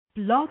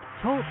Blog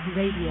Talk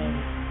Radio.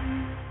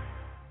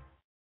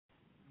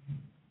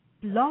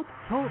 Blog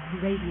Talk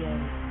Radio.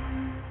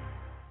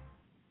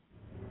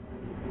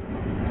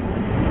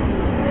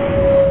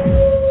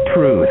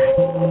 Truth.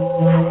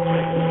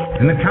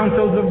 In the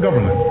councils of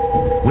government,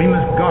 we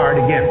must guard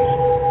against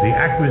the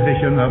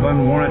acquisition of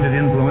unwarranted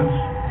influence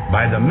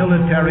by the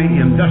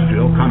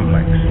military-industrial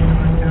complex.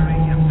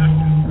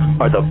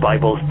 Are the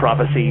Bible's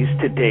prophecies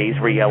today's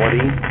reality?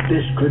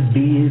 This could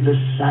be the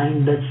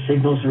sign that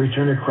signals the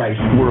return of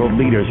Christ. World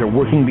leaders are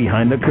working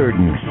behind the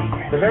curtains.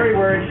 The very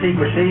word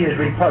secrecy is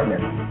repugnant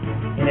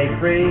in a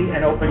free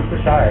and open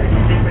society.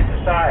 Secret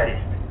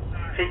societies,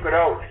 secret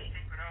oaths,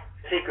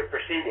 secret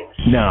proceedings.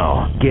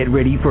 Now, get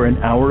ready for an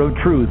hour of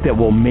truth that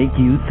will make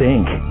you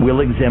think.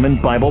 We'll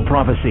examine Bible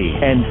prophecy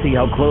and see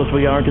how close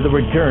we are to the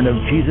return of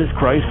Jesus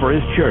Christ for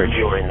His church.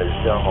 You're in the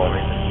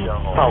zone.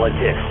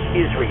 Politics,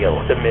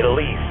 Israel, the Middle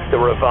East, the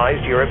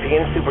revised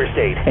European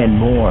superstate, and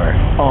more.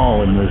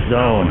 All in the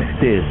zone.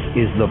 This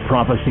is the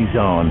Prophecy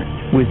Zone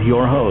with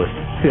your host,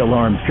 Phil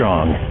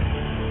Armstrong.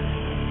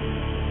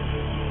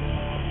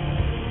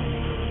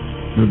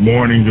 Good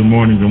morning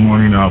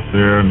out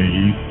there on the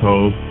East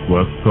Coast,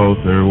 West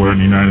Coast, everywhere in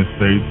the United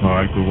States.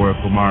 I'd like to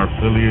welcome our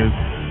affiliates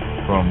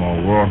from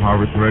World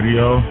Harvest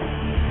Radio,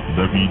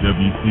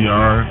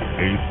 WWCR,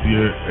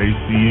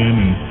 ACN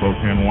in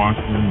Spokane,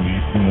 Washington,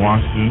 Eastern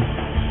Washington.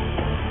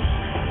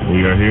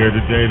 We are here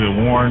today to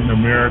warn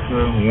America,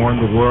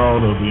 warn the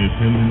world of the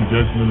impending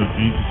judgment of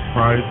Jesus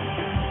Christ,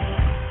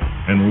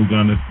 and we're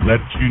going to let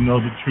you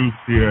know the truth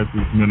here at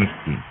this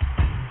ministry.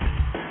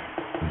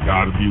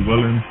 God be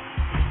willing,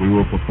 we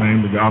will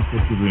proclaim the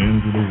gospel to the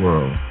ends of the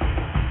world.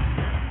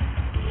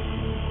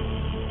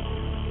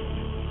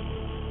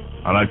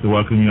 I'd like to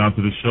welcome you out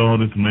to the show.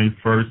 This May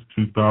 1st,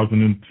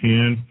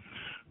 2010.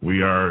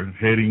 We are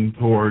heading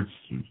towards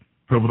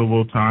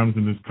pivotal times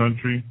in this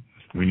country.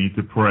 We need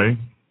to pray.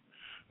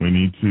 We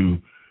need to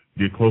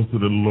get close to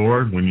the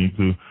Lord. We need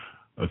to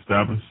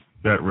establish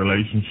that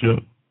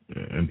relationship,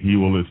 and He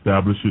will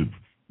establish it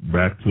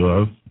back to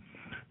us.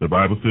 The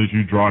Bible says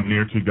you draw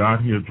near to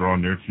God, He'll draw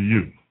near to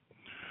you.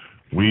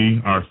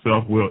 We are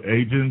self-will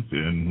agents,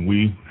 and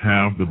we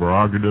have the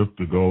prerogative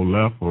to go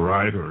left or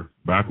right or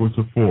backwards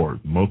or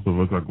forward. Most of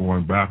us are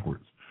going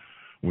backwards.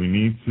 We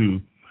need to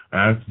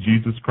ask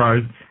Jesus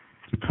Christ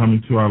to come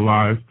into our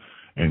lives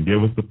and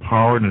give us the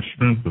power and the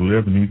strength to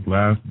live in these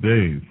last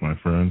days, my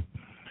friend.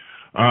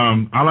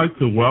 I'd like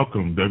to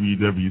welcome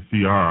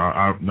WWCR.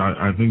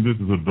 I think this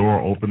is a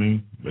door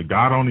opening.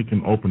 God only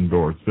can open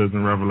doors. It says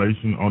in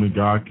Revelation, only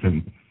God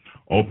can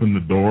open the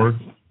doors,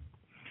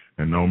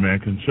 and no man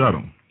can shut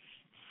them.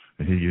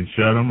 And He can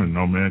shut them, and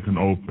no man can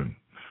open.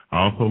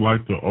 I also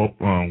like to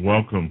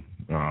welcome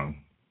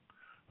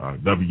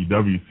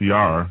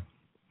WWCR,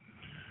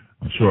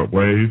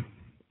 shortwave,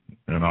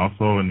 and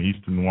also in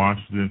Eastern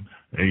Washington,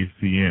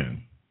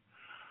 ACN.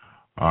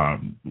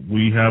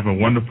 We have a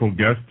wonderful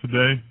guest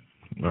today.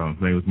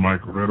 His name is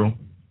Mike Riddle.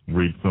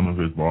 Read some of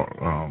his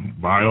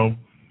bio.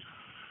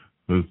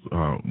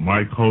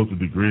 Mike holds a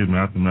degree in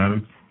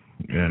mathematics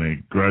and a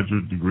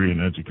graduate degree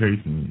in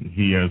education.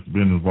 He has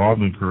been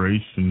involved in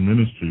creation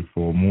ministry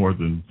for more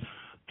than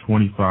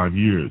 25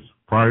 years.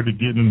 Prior to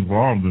getting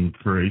involved in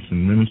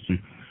creation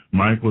ministry,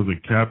 Mike was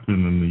a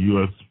captain in the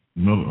U.S.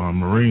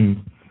 Marines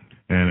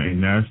and a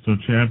national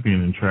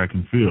champion in track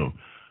and field.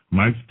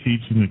 Mike's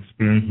teaching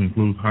experience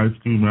includes high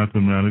school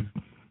mathematics,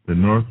 the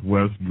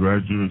Northwest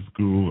Graduate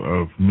School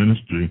of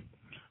Ministry,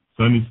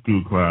 Sunday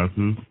school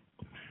classes,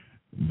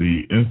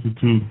 the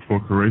Institute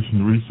for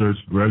Creation Research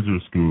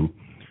Graduate School,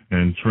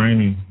 and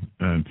training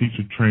and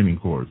teacher training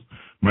course.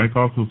 Mike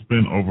also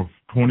spent over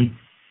 20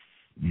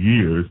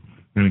 years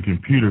in the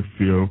computer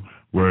field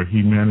where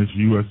he managed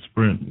U.S.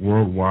 Sprint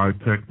Worldwide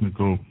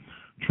Technical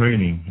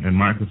Training and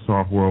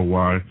Microsoft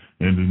Worldwide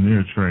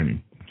Engineer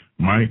Training.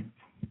 Mike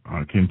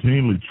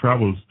continually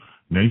travels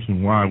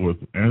nationwide with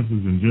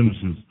Answers in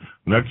Genesis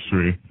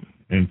lecturing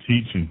and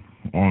teaching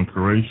on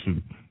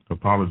creation,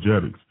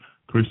 apologetics,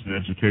 Christian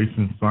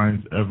education,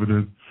 science,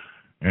 evidence,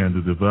 and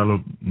the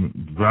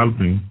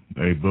developing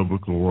a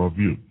biblical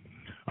worldview.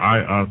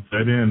 I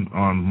sat in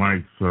on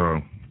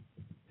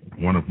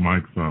one of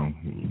Mike's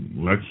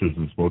lectures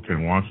in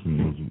Spokane, Washington.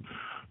 It was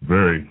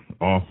very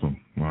awesome.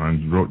 I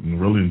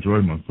really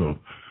enjoyed myself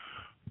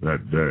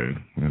that day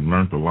and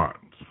learned a lot.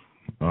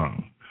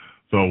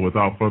 So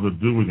without further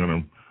ado, we're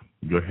going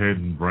to go ahead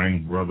and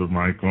bring Brother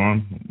Mike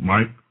on.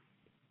 Mike?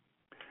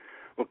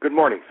 Well, good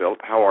morning, Phil.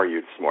 How are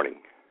you this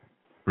morning?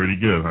 Pretty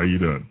good. How you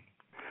doing?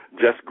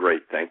 Just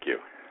great, thank you.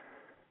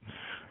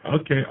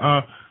 Okay.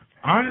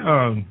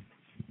 I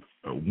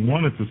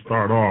wanted to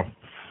start off.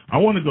 I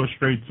want to go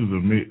straight to the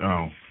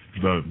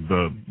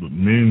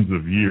millions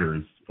of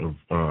years of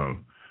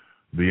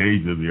the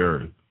age of the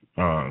earth.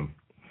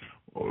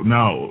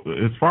 Now,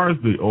 as far as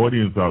the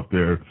audience out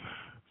there,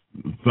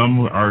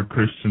 some are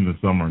Christian and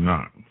some are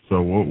not.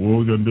 So what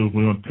we're going to do is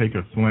we're going to take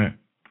a slant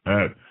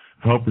at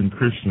helping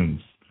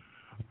Christians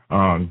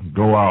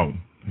go out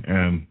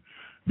and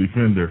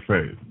defend their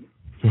faith.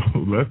 So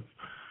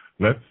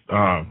let's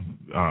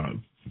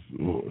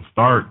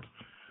start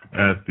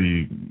at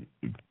the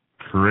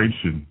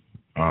creation.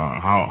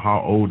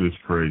 How old is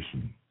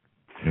creation?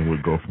 And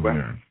we'll go from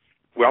there.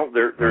 Well,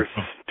 there's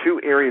two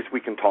areas we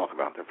can talk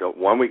about there, Phil.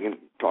 One, we can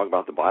talk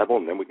about the Bible,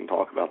 and then we can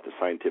talk about the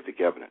scientific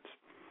evidence.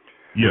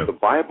 Yes. The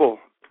Bible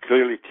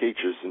clearly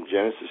teaches in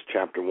Genesis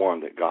chapter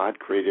 1 that God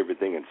created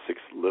everything in 6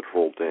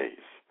 literal days.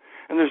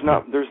 And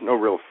there's no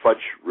real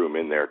fudge room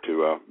in there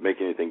to make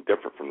anything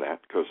different from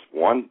that, because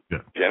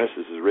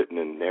Genesis is written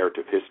in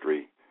narrative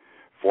history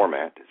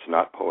format. It's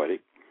not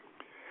poetic.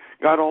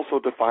 God also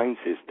defines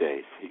his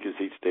days. He gives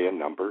each day a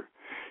number.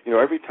 You know,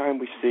 every time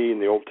we see in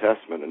the Old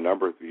Testament a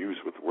number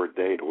used with the word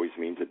day, it always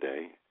means a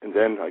day. And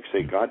then, like I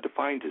say, God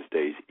defined his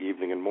days,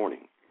 evening and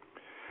morning.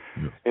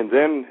 Yes. And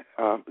then,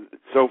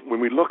 so when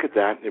we look at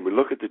that and we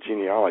look at the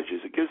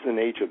genealogies, it gives an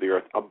age of the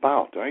earth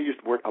about, and I use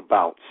the word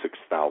about,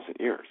 6,000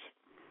 years.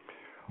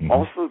 Mm-hmm.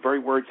 Also, the very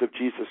words of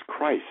Jesus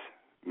Christ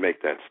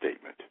make that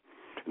statement.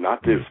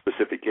 Not the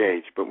specific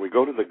age, but we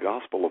go to the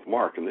Gospel of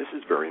Mark, and this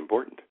is very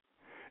important.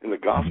 In the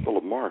Gospel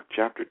of Mark,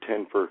 chapter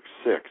 10, verse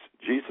 6,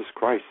 Jesus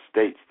Christ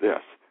states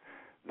this,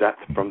 that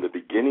from the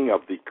beginning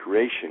of the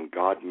creation,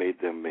 God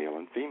made them male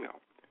and female.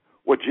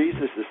 What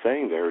Jesus is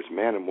saying there is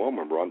man and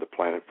woman were on the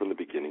planet from the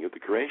beginning of the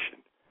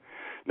creation.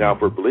 Now,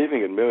 if we're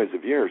believing in millions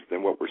of years,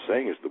 then what we're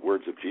saying is the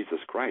words of Jesus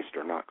Christ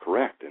are not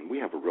correct, and we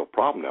have a real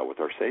problem now with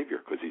our Savior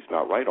because he's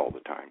not right all the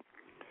time.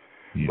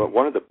 Yeah. But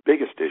one of the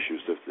biggest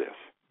issues is this.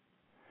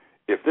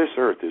 If this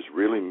earth is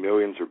really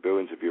millions or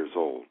billions of years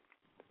old,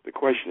 the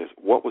question is,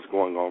 what was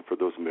going on for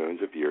those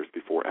millions of years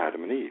before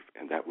Adam and Eve?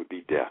 And that would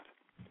be death.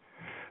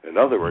 In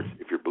other words,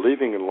 if you're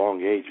believing in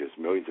long ages,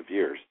 millions of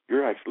years,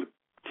 you're actually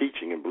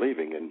teaching and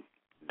believing in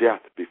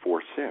death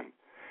before sin.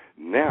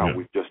 Now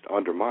we've just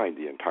undermined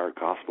the entire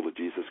gospel of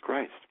Jesus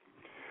Christ.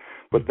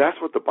 But that's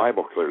what the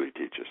Bible clearly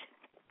teaches.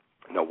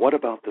 Now, what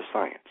about the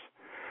science?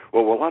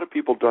 Well, what a lot of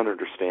people don't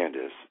understand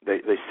is they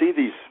see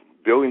these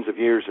billions of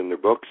years in their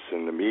books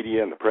and the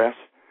media and the press.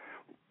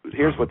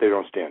 Here's what they don't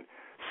understand.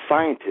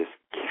 Scientists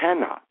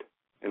cannot,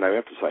 and I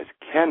emphasize,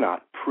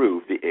 cannot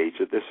prove the age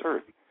of this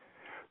earth.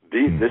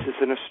 This is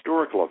an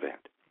historical event.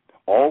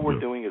 All we're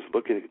doing is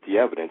looking at the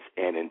evidence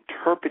and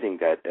interpreting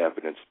that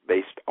evidence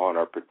based on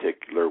our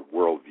particular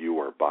worldview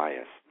or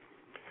bias.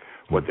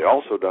 What they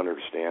also don't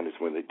understand is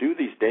when they do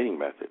these dating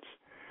methods,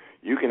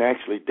 you can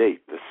actually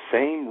date the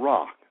same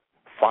rock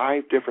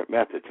 5 different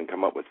methods and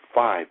come up with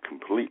 5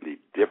 completely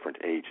different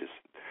ages.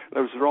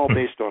 Those are all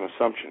based on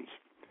assumptions.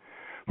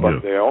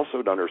 But they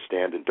also don't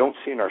understand and don't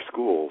see in our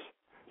schools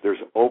there's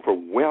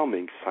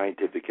overwhelming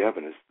scientific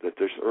evidence that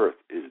this earth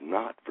is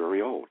not very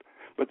old.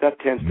 But that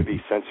tends to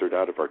be censored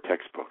out of our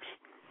textbooks.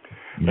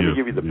 Let me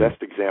give you the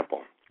best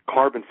example.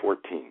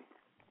 Carbon-14.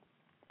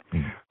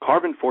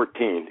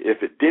 Carbon-14,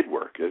 if it did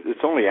work,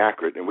 it's only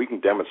accurate, and we can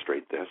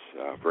demonstrate this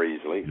very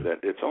easily, that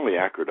it's only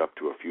accurate up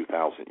to a few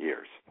thousand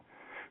years.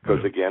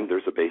 Because, again,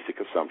 there's a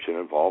basic assumption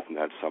involved, and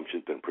that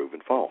assumption's been proven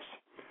false.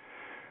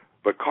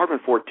 But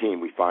carbon-14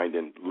 we find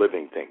in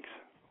living things.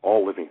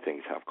 All living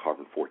things have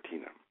carbon-14 in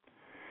them.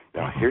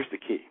 Now, here's the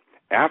key.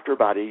 After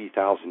about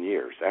 80,000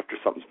 years, after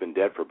something's been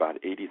dead for about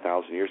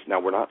 80,000 years,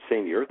 now we're not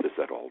saying the earth is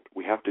that old.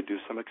 We have to do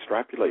some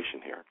extrapolation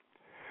here.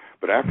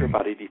 But after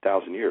about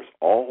 80,000 years,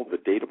 all the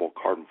datable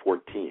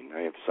carbon-14,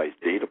 I emphasize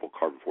datable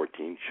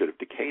carbon-14, should have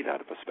decayed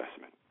out of a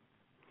specimen.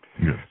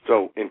 Yes.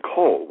 So in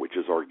coal, which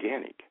is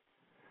organic,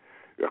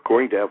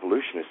 according to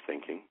evolutionist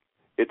thinking,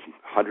 it's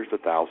hundreds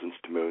of thousands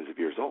to millions of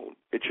years old.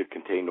 It should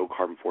contain no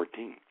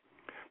carbon-14.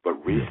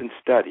 But recent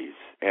studies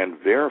and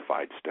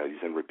verified studies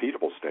and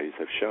repeatable studies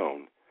have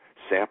shown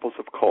samples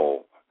of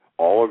coal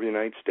all over the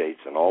United States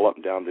and all up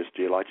and down this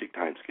geologic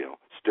timescale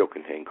still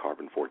contain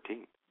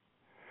carbon-14.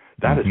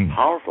 That is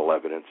powerful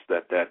evidence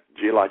that that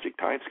geologic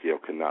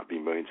timescale cannot be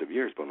millions of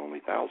years, but only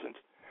thousands.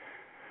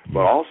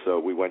 But also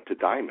we went to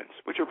diamonds,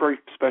 which are a very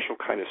special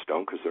kind of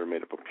stone because they're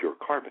made up of pure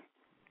carbon.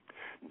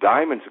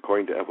 Diamonds,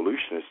 according to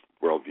evolutionist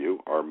worldview,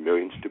 are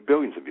millions to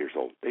billions of years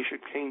old. They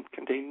should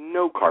contain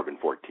no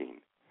carbon-14.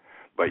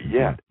 But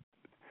yet,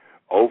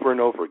 over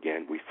and over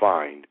again, we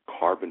find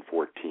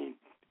carbon-14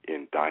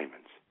 in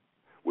diamonds,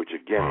 which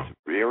again is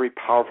very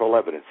powerful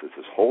evidence that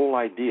this whole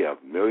idea of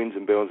millions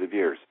and billions of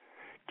years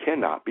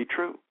cannot be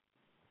true.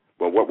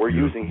 But what we're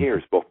using here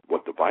is both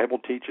what the Bible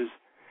teaches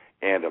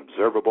and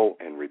observable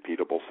and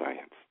repeatable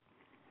science.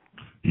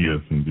 Yes,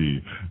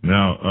 indeed.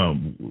 Now,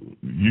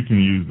 you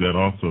can use that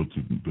also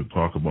to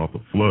talk about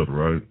the flood,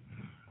 right?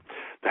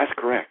 That's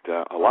correct.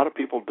 A lot of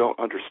people don't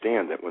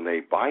understand that when they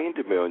buy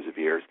into millions of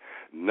years,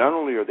 not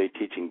only are they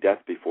teaching death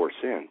before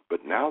sin, but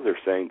now they're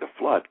saying the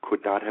flood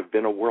could not have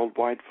been a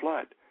worldwide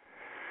flood.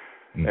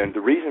 And the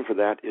reason for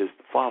that is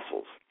the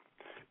fossils.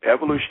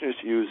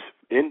 Evolutionists use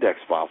index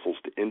fossils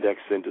to index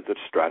into the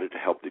strata to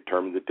help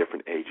determine the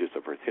different ages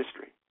of Earth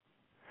history.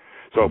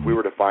 So if we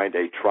were to find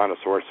a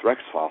Tyrannosaurus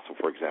rex fossil,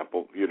 for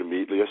example, you'd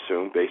immediately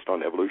assume, based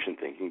on evolution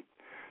thinking,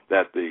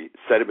 that the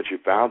sediments you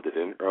found it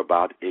in are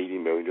about 80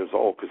 million years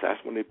old, because that's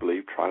when they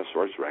believed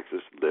Tyrannosaurus rexes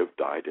lived,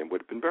 died, and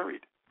would have been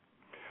buried.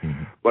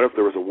 But if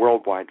there was a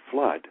worldwide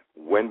flood,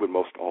 when would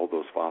most all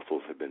those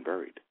fossils have been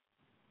buried?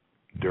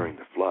 during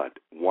the flood,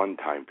 one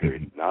time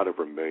period, not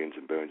over millions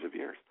and billions of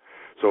years.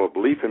 So a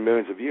belief in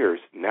millions of years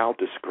now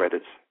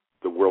discredits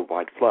the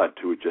worldwide flood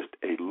to just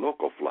a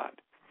local flood.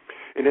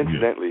 And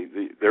incidentally,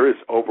 there is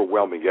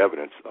overwhelming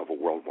evidence of a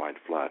worldwide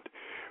flood.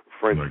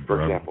 For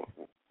example,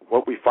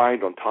 what we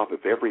find on top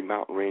of every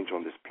mountain range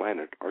on this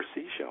planet are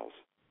seashells.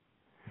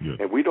 Yes.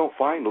 And we don't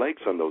find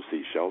lakes on those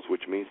seashells,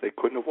 which means they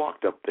couldn't have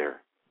walked up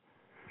there.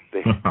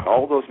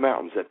 All those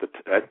mountains at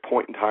that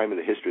point in time in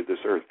the history of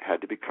this earth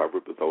had to be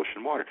covered with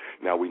ocean water.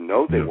 Now, we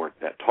know they weren't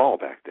that tall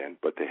back then,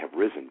 but they have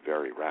risen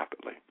very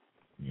rapidly.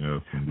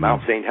 Yes,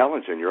 Mount St.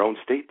 Helens in your own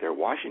state there,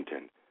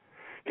 Washington,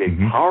 gave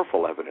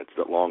powerful evidence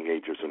that long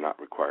ages are not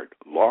required.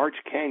 Large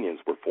canyons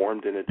were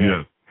formed in a day.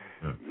 Yes.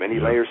 Yes. Many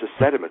layers of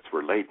sediments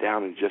were laid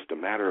down in just a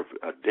matter of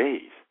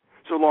days.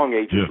 So long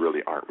ages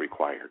really aren't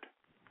required.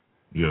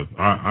 Yes,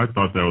 I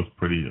thought that was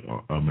pretty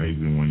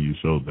amazing when you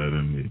showed that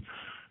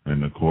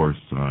in the course,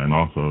 and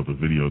also the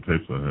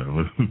videotapes I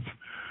have.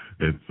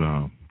 It's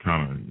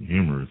kind of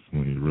humorous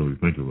when you really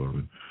think about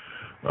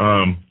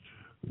it.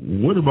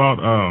 What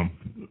about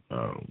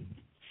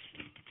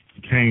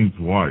Cain's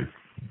wife?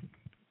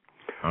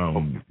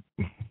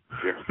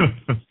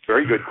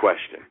 Very good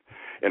question.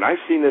 And I've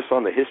seen this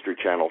on the History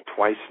Channel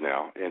twice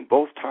now, and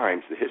both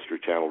times the History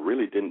Channel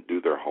really didn't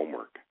do their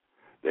homework.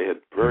 They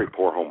had very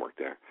poor homework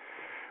there.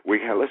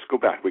 Let's go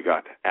back. We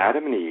got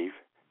Adam and Eve,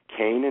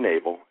 Cain and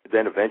Abel,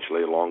 then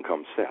eventually along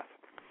comes Seth.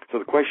 So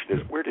the question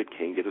is, where did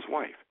Cain get his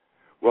wife?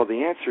 Well,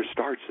 the answer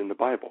starts in the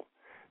Bible.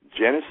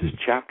 Genesis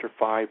chapter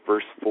 5,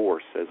 verse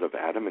 4 says of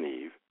Adam and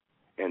Eve,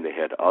 and they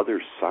had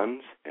other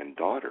sons and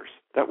daughters.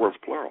 That word's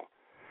plural.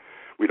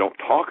 We don't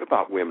talk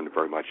about women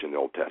very much in the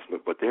Old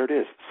Testament, but there it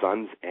is,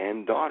 sons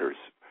and daughters,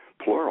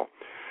 plural.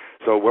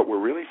 So what we're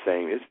really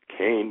saying is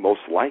Cain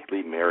most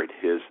likely married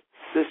his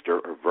sister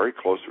or very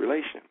close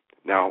relation.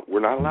 Now, we're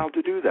not allowed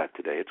to do that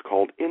today. It's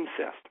called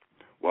incest.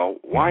 Well,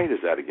 why is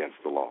that against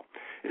the law?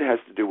 It has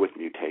to do with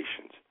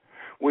mutations.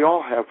 We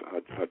all have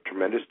a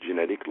tremendous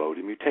genetic load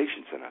of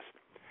mutations in us.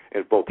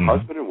 And if both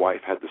husband and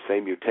wife had the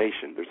same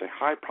mutation, there's a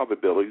high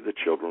probability the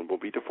children will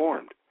be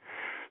deformed.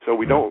 So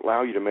we don't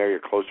allow you to marry a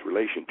close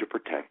relation to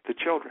protect the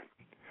children.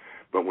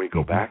 But when we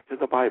go back to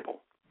the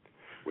Bible,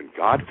 when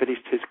God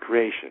finished his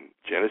creation,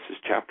 Genesis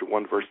chapter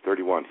 1, verse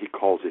 31, he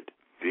calls it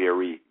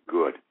very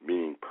good,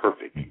 meaning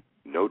perfect.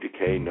 No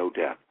decay, no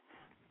death.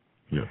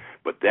 Yeah.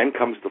 But then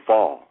comes the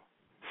fall,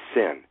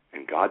 sin,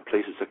 and God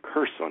places a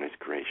curse on his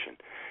creation.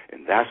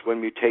 And that's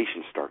when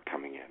mutations start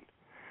coming in.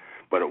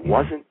 But it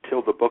wasn't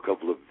till the book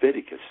of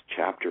Leviticus,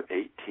 chapter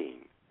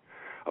 18,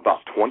 about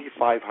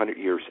 2,500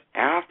 years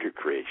after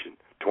creation,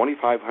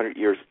 2,500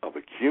 years of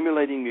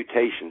accumulating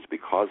mutations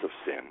because of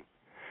sin,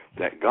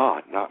 that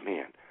God, not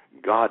man,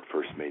 God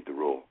first made the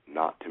rule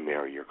not to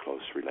marry your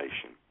close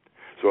relation.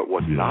 So it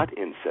was not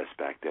incest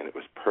back then. It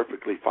was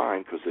perfectly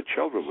fine because the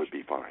children would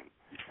be fine.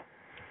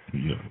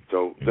 Yeah.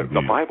 So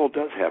the Bible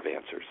does have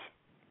answers.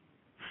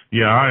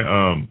 Yeah,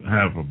 I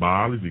have a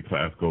biology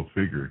class. Go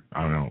figure.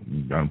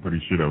 I'm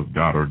pretty sure that was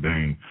God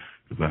ordained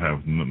because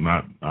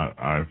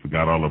I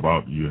forgot all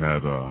about you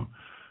had.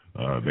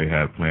 They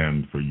had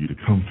planned for you to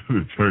come to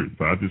the church,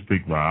 so I just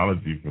picked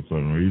biology for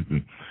some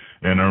reason.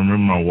 And I remember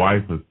my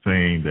wife was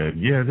saying that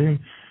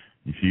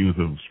she was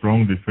a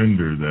strong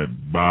defender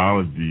that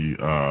biology,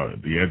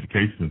 the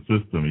education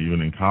system,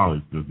 even in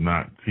college, does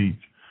not teach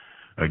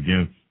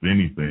against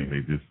anything. They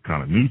just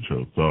kind of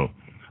neutral. So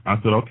I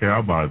said, okay,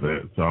 I'll buy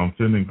that. So I'm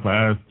sitting in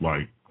class,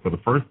 like, for the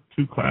first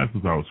two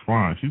classes, I was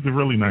fine. She's a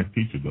really nice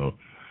teacher, though.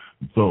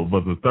 So,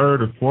 but the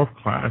third or fourth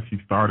class, she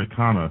started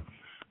kind of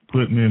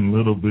putting in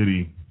little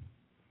bitty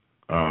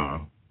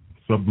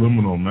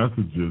subliminal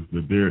messages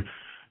that there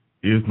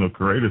is no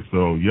creator.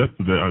 So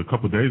a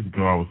couple of days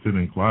ago, I was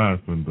sitting in class,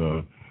 and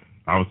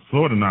I was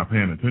sort of not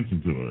paying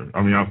attention to her.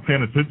 I mean, I was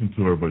paying attention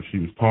to her, but she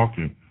was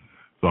talking.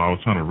 So I was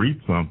trying to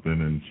read something,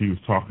 and she was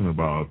talking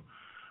about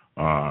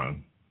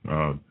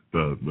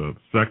the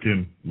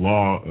second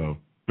law of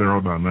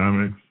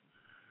thermodynamics,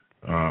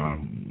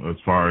 as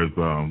far as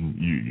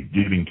you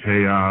getting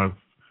chaos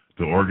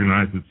to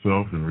organize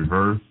itself in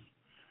reverse.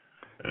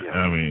 Yeah.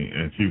 I mean,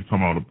 and she was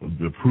talking about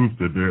the proof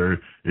that there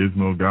is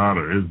no God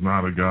or is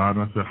not a God.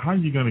 And I said, how are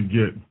you going to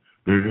get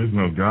there is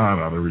no God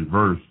out of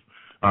reverse,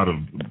 out of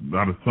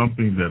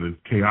something that is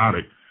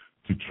chaotic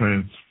to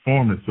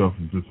transform itself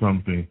into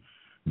something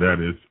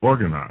that is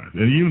organized?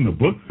 And even the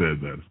book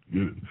said that.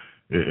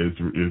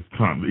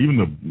 Even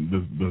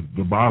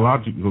the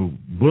biological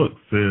book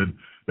said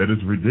that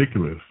it's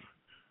ridiculous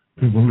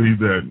to believe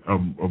that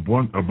a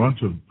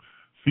bunch of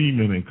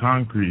cement and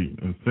concrete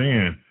and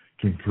sand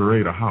can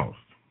create a house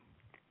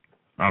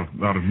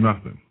out of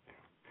nothing.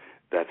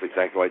 That's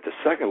exactly right. The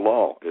second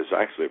law is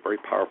actually a very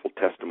powerful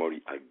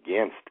testimony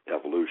against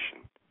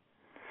evolution.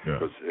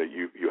 Because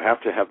you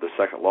have to have the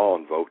second law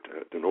invoked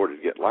in order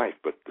to get life,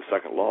 but the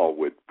second law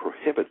would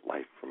prohibit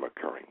life from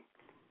occurring.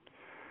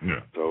 Yeah.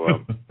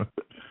 So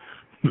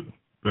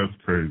that's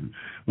crazy.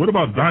 What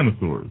about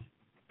dinosaurs?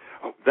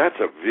 Oh, that's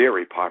a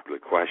very popular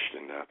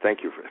question. Thank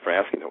you for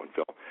asking that one,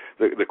 Phil.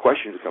 The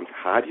question becomes,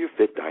 how do you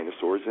fit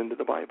dinosaurs into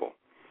the Bible?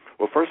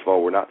 Well, first of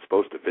all, we're not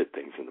supposed to fit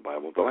things in the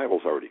Bible. The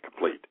Bible's already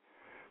complete.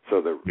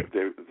 So the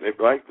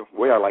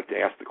way I like to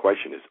ask the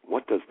question is,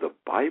 what does the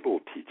Bible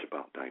teach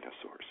about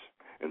dinosaurs?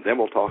 And then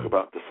we'll talk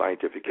about the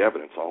scientific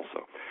evidence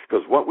also.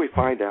 Because what we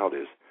find out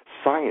is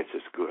science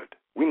is good.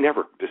 We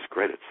never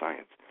discredit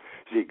science.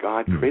 See,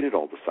 God created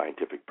all the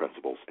scientific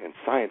principles, and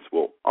science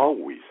will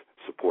always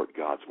support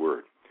God's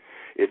word.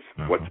 It's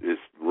what is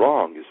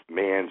wrong is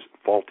man's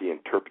faulty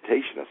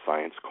interpretation of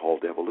science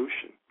called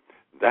evolution.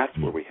 That's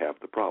where we have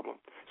the problem.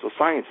 So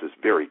science is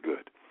very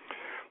good.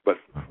 But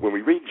when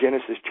we read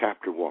Genesis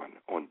chapter 1,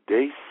 on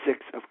day 6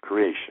 of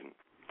creation,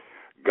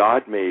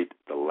 God made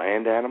the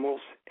land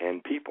animals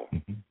and people.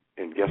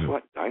 And guess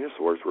what?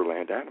 Dinosaurs were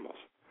land animals.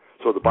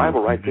 So the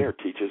Bible right there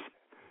teaches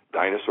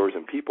dinosaurs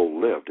and people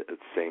lived at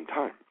the same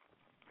time.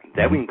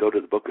 Then we can go to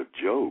the book of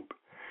Job.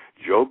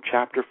 Job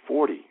chapter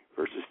 40,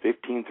 verses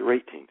 15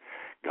 through 18.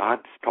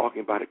 God's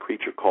talking about a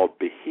creature called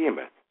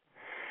Behemoth.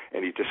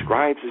 And he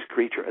describes this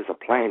creature as a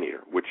plant eater,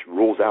 which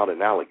rules out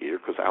an alligator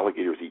because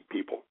alligators eat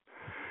people.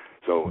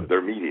 So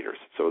they're meat eaters.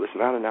 So this is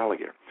not an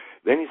alligator.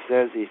 Then he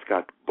says he's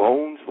got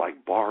bones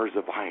like bars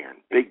of iron,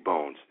 big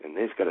bones. And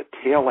then he's got a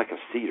tail like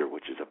a cedar,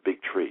 which is a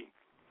big tree.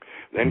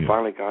 Then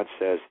finally God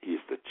says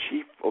he's the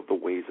chief of the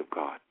ways of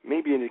God,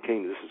 maybe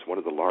indicating this is one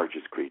of the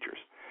largest creatures.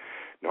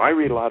 Now, I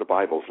read a lot of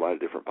Bibles, a lot of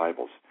different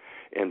Bibles.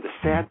 And the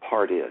sad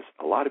part is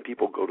a lot of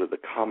people go to the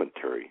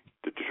commentary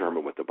to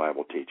determine what the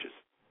Bible teaches.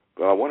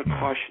 But I want to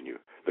caution you,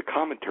 the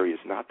commentary is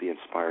not the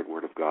inspired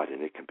word of God,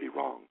 and it can be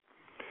wrong.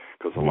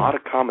 Because a lot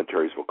of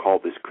commentaries will call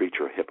this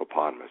creature a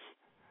hippopotamus.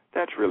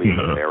 That's really an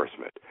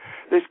embarrassment.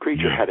 This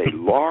creature had a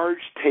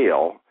large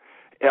tail.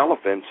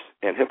 Elephants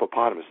and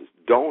hippopotamuses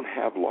don't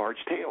have large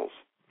tails.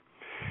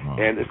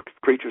 And this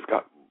creature's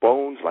got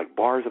bones like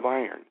bars of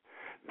iron.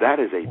 That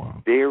is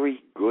a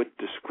very good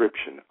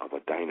description of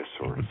a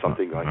dinosaur,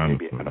 something like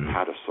maybe an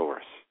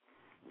apatosaurus.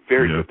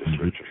 Very good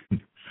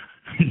description.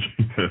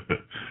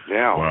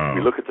 Now,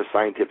 we look at the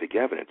scientific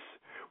evidence.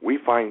 We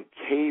find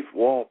cave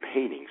wall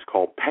paintings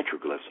called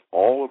petroglyphs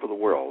all over the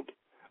world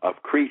of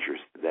creatures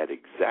that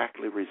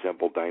exactly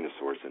resemble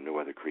dinosaurs and no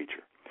other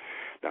creature.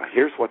 Now,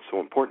 here's what's so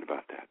important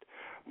about that.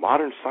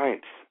 Modern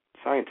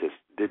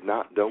scientists did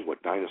not know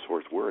what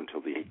dinosaurs were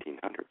until the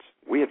 1800s.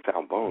 We had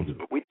found bones,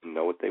 but we didn't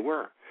know what they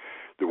were.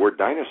 The word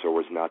dinosaur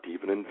was not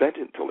even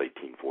invented until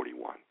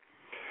 1841.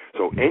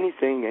 So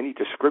any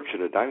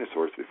description of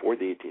dinosaurs before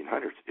the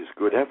 1800s is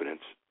good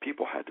evidence.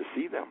 People had to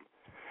see them.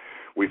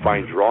 We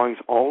find drawings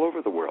all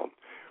over the world.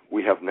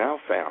 We have now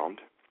found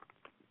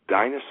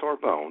dinosaur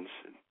bones.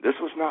 This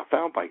was not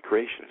found by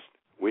creationists.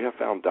 We have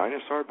found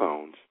dinosaur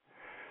bones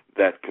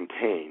that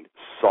contain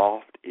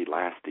soft,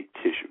 elastic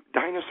tissue.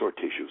 Dinosaur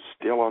tissue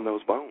still on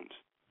those bones.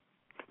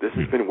 This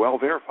has been well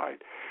verified.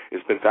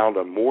 It's been found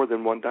on more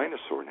than one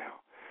dinosaur now.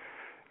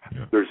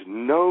 There's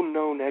no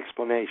known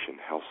explanation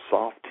how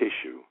soft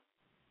tissue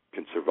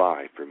can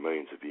survive for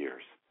millions of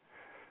years.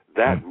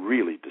 That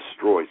really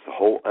destroys the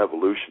whole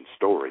evolution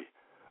story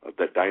of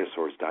that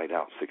dinosaurs died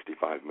out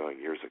 65 million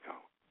years ago.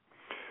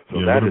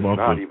 So that is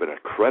not even a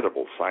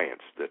credible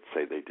science that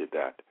say they did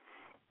that.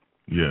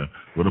 Yeah.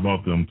 What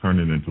about them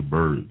turning into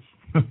birds?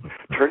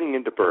 Turning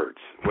into birds.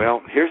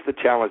 Well, here's the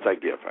challenge I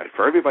give.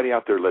 For everybody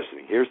out there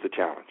listening, here's the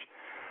challenge.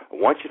 I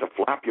want you to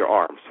flap your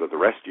arms for the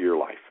rest of your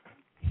life,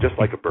 just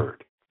like a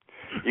bird.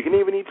 You can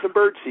even eat some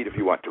bird seed if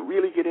you want to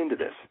really get into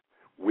this.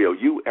 Will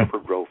you ever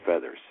grow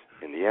feathers?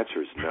 And the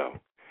answer is no.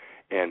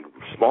 And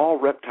small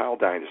reptile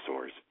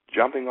dinosaurs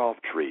jumping off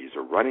trees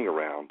or running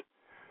around,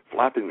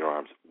 flapping their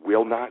arms,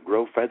 will not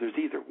grow feathers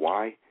either.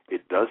 Why?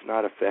 It does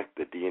not affect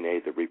the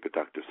DNA, the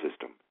reproductive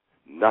system.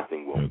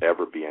 Nothing will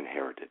ever be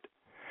inherited.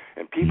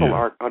 And people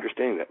aren't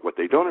understanding that. What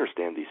they don't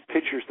understand, these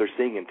pictures they're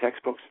seeing in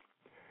textbooks,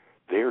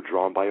 they're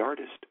drawn by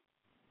artists.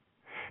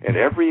 And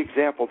every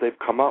example they've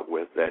come up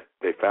with that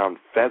they found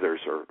feathers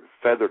or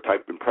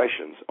feather-type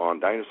impressions on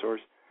dinosaurs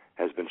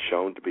has been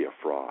shown to be a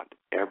fraud.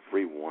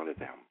 Every one of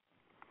them.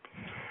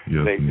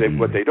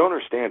 What they don't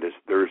understand is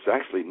there's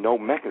actually no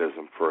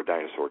mechanism for a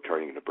dinosaur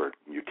turning into a bird.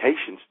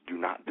 Mutations do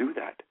not do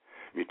that.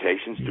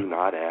 Mutations do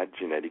not add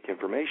genetic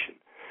information.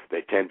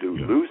 They tend to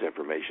lose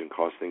information,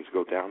 cause things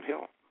go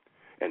downhill.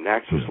 And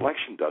natural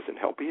selection doesn't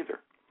help either.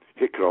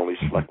 It can only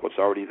select what's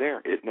already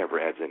there. It never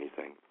adds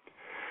anything.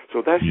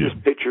 So that's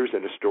just pictures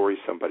and a story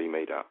somebody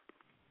made up.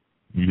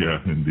 Yeah,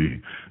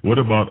 indeed. What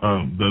about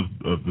does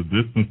the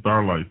distant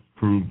starlight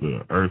prove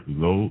the Earth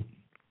is old?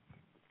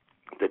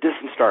 The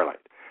distant starlight.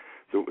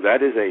 So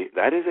that is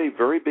a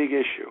very big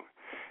issue.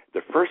 The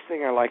first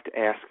thing I like to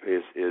ask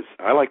is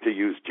I like to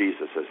use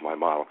Jesus as my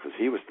model because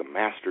he was the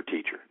master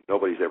teacher.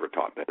 Nobody's ever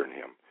taught better than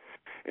him.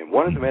 And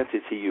one of the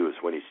methods he used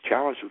when he's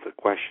challenged with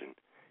a question,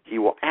 he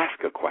will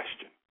ask a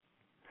question.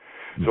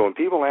 So when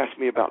people ask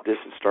me about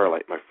distant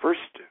starlight, my first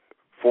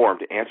form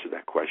to answer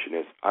that question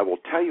is, I will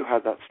tell you how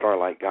that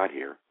starlight got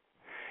here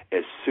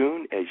as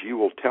soon as you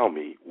will tell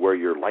me where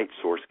your light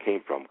source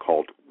came from,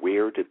 called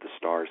where did the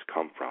stars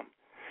come from.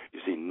 You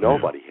see,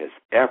 nobody has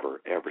ever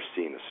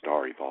seen a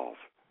star evolve.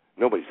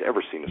 Nobody's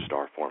ever seen a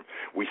star form.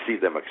 We see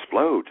them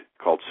explode,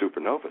 called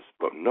supernovas,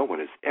 but no one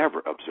has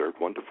ever observed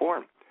one to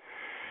form.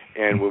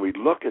 And when we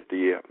look at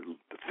the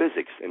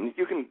physics, and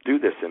you can do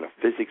this in a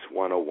Physics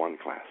 101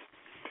 class,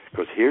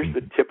 because here's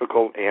the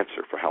typical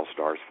answer for how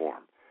stars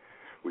form.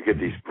 We get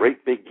these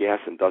great big gas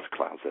and dust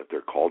clouds that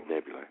they're called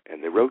nebulae,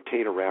 and they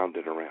rotate around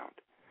and around.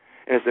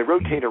 And as they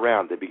rotate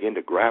around, they begin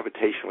to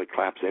gravitationally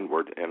collapse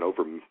inward and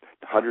over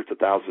hundreds of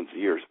thousands of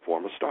years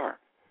form a star.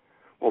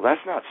 Well,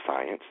 that's not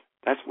science.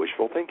 That's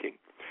wishful thinking.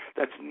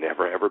 That's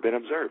never, ever been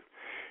observed.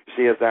 You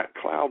see, as that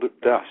cloud of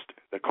dust,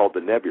 they're called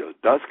the nebula,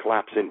 does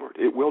collapse inward,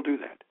 it will do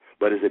that.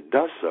 But as it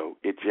does so,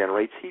 it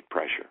generates heat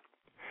pressure.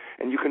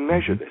 And you can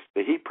measure this.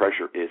 The heat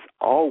pressure is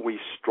always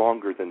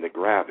stronger than the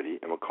gravity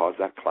and will cause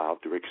that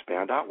cloud to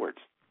expand outwards.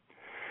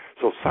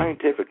 So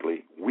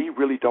scientifically, we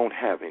really don't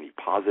have any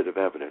positive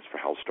evidence for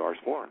how stars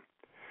form.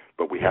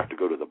 But we have to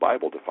go to the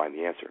Bible to find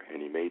the answer,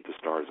 and he made the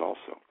stars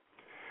also.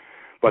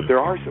 But there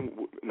are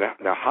some,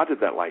 now how did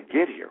that light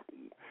get here?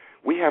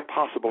 We have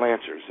possible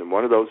answers, and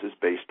one of those is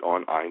based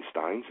on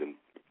Einstein's and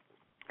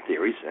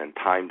theories and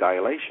time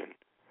dilation.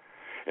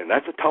 And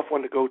that's a tough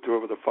one to go through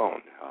over the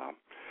phone.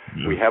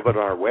 We have it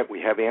on our web. We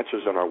have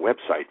answers on our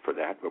website for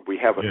that, but we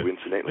have it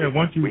incidentally.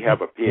 We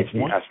have a PhD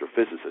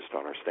astrophysicist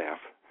on our staff.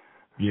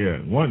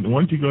 Yeah, why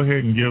don't you go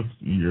ahead and give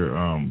your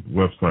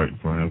website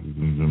for Answers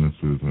in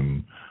Genesis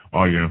and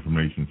all your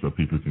information so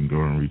people can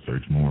go and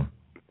research more.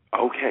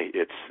 Okay,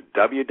 it's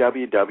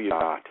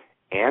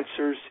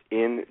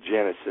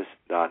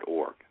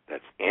www.answersingenesis.org.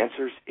 That's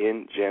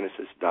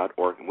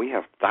answersingenesis.org. And we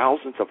have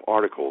thousands of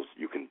articles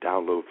you can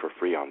download for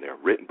free on there,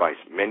 written by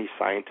many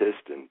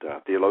scientists and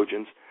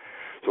theologians.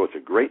 So it's a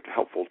great,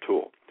 helpful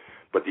tool.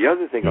 But the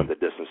other thing on the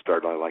distant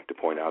star I like to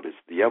point out is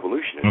the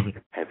evolutionists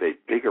have a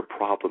bigger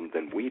problem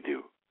than we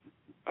do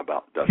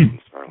about dust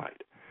and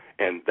starlight.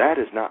 And that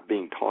is not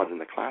being taught in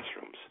the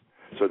classrooms.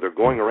 So they're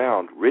going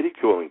around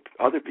ridiculing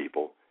other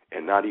people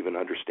and not even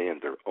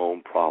understand their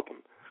own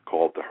problem,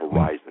 called the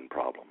horizon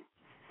problem.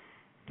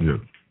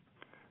 Yes.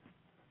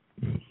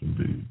 Yes,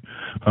 indeed.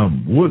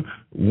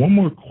 One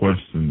more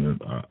question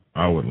that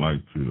I would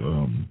like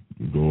to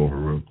go over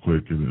real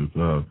quick is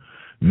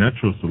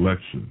natural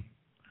selection.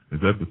 Is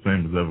that the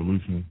same as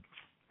evolution?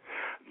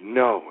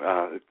 No.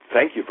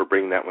 Thank you for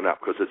bringing that one up,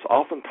 because it's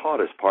often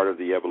taught as part of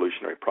the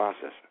evolutionary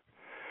process.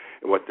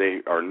 And what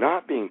they are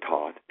not being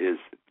taught is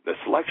the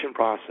selection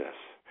process.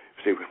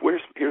 See,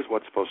 here's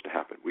what's supposed to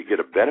happen. We get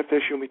a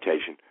beneficial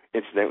mutation.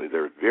 Incidentally,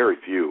 there are very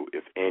few,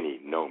 if any,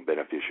 known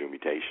beneficial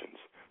mutations.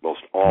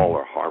 Most all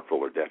are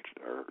harmful or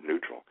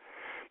neutral.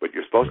 But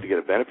you're supposed to get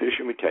a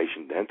beneficial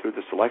mutation, then through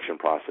the selection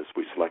process,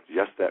 we select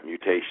just that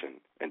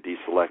mutation and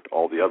deselect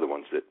all the other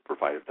ones that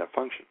provided that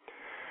function.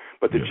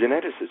 But the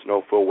geneticists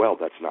know full well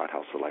that's not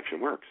how selection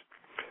works.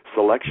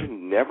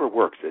 Selection never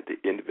works at the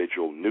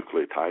individual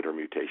nucleotide or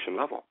mutation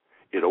level.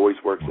 It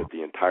always works at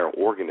the entire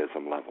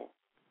organism level.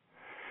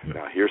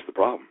 Now, here's the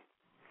problem.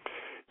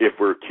 If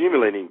we're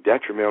accumulating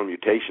detrimental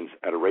mutations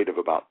at a rate of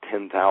about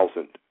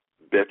 10,000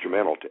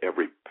 detrimental to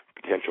every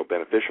potential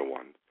beneficial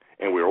one,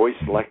 and we're always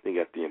selecting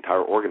at the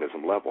entire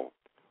organism level,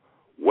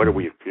 what are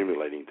we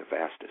accumulating the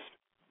fastest?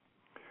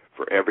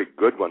 For every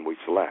good one we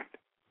select,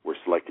 we're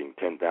selecting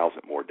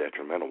 10,000 more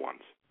detrimental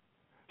ones.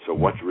 So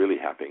what's really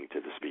happening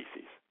to the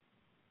species?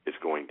 It's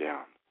going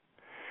down.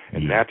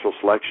 And natural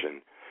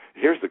selection,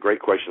 here's the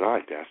great question I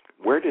like to ask.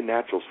 Where did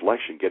natural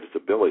selection get its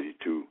ability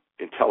to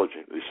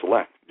intelligently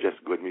select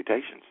just good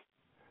mutations?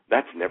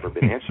 That's never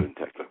been answered in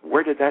tech.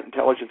 Where did that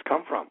intelligence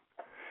come from?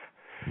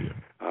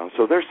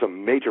 So there's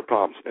some major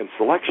problems. And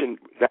selection,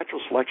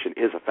 natural selection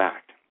is a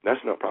fact.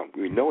 That's no problem.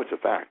 We know it's a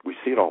fact. We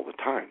see it all the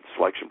time. The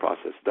selection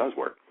process does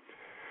work.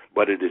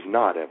 But it is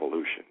not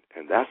evolution.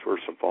 And that's where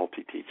some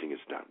faulty teaching is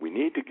done. We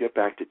need to get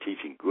back to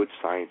teaching good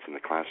science in the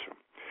classroom.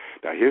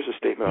 Now, here's a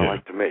statement I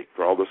like to make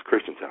for all those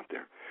Christians out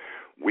there.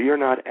 We are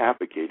not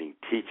advocating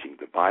teaching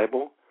the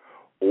Bible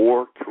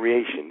or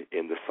creation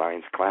in the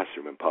science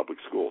classroom in public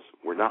schools.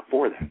 We're not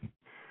for that,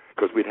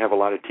 because we'd have a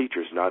lot of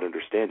teachers not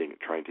understanding it,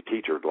 trying to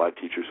teach, or a lot of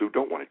teachers who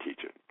don't want to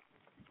teach it.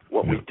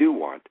 What we do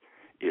want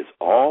is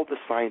all the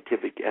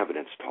scientific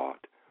evidence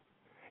taught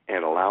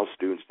and allow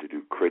students to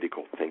do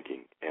critical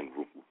thinking and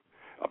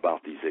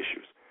about these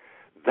issues.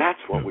 That's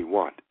what we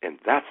want, and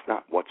that's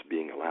not what's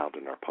being allowed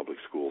in our public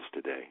schools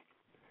today.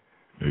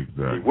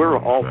 Exactly. See, we're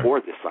all for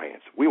the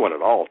science. We want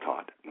it all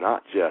taught,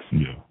 not just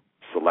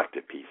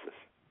selected pieces.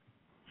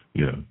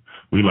 Yeah.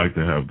 We like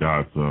to have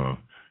God's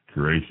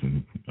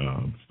creation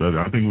study.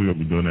 I think we'll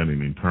be doing that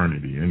in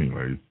eternity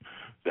anyways.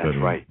 That's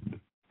right.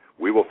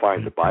 We will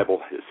find the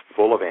Bible is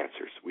full of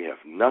answers. We have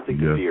nothing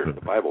to fear.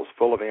 The Bible is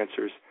full of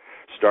answers,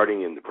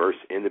 starting in the verse,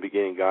 in the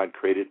beginning God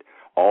created,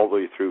 all the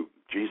way through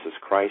Jesus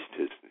Christ,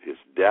 his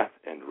death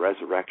and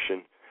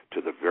resurrection,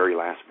 to the very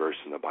last verse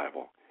in the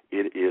Bible.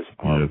 It is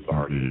our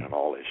authority on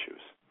all issues.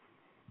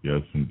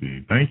 Yes,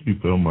 indeed. Thank you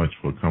so much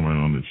for coming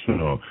on the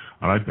show.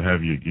 I'd like to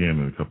have you again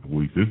in a couple of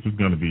weeks. This is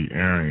going to be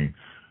airing.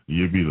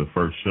 You'll be the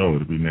first show.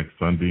 It'll be next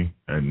Sunday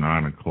at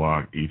 9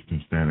 o'clock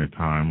Eastern Standard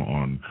Time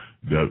on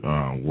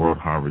World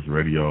Harvest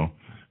Radio.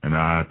 and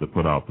I had to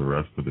put out the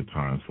rest of the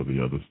times for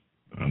the other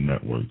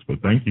networks.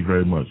 But thank you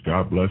very much.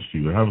 God bless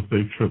you. Have a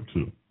safe trip,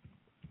 too.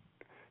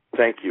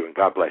 Thank you, and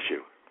God bless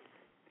you.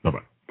 Bye-bye.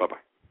 Bye-bye.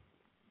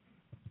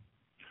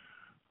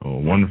 A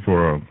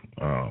wonderful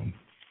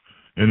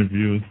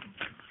interview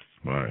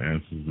by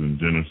Answers in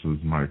Genesis,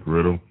 Mike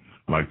Riddle.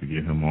 I'd like to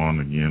get him on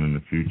again in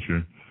the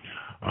future.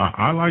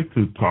 I'd like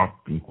to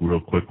talk real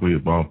quickly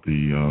about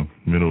the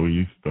Middle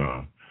East.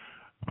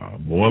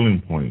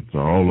 Boiling points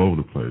are all over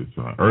the place.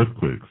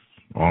 Earthquakes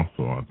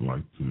also. I'd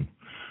like to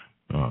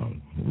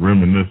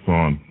reminisce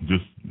on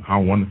just how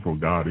wonderful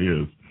God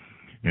is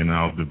and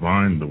how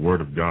divine the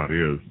Word of God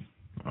is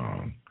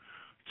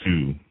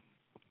to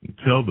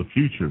tell the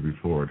future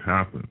before it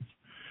happens.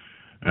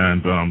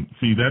 And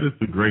see, that is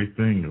the great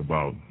thing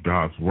about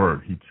God's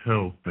Word. He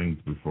tells things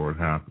before it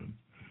happens.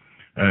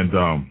 And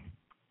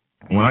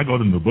when I go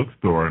to the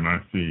bookstore and I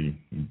see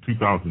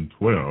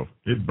 2012,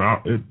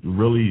 it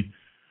really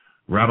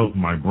rattles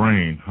my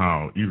brain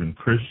how even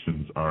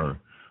Christians are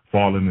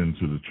falling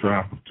into the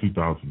trap of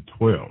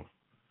 2012.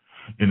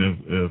 And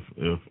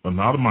if a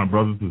lot of my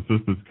brothers and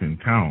sisters can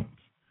count,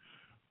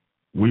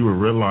 we will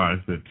realize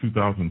that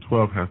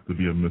 2012 has to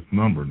be a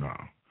misnomer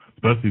now,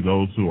 especially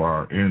those who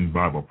are in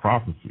Bible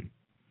prophecy.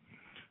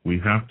 We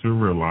have to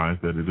realize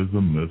that it is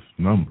a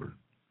misnomer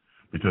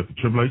because the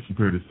tribulation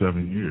period is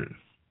 7 years,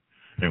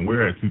 and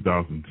we're at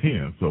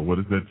 2010. So what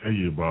does that tell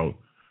you about?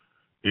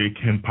 It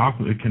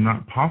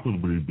cannot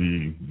possibly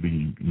be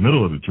the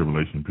middle of the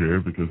tribulation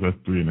period because that's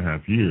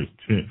 3.5 years.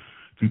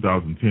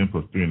 2010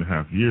 plus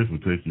 3.5 years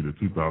would take you to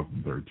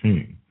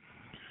 2013.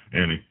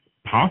 And it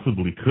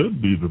possibly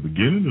could be the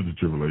beginning of the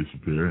tribulation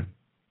period,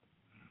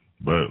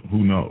 but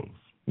who knows?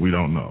 We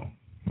don't know.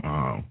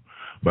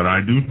 But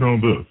I do know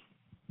this.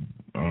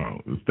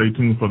 Stay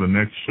tuned for the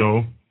next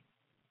show.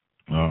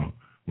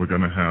 We're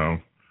going to have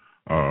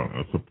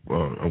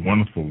a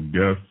wonderful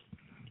guest,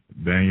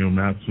 Daniel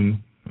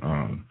Matson.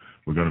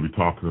 We're going to be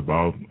talking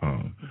about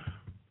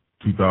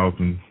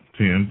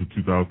 2010 to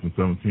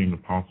 2017, the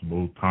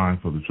possible time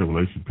for the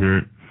tribulation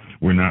period.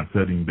 We're not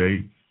setting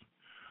dates,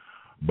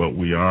 but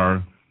we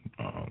are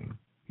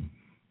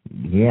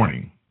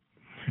warning.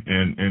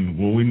 And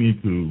what we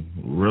need to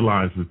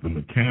realize is the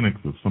mechanics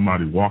of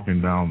somebody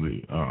walking down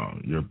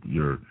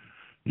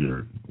your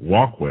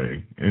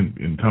walkway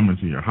and coming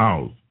to your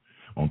house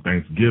on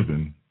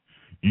Thanksgiving.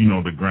 You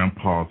know that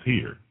Grandpa's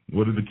here.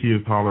 What did the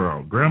kids holler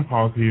out?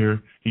 Grandpa's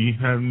here. He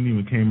hasn't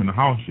even came in the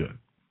house yet.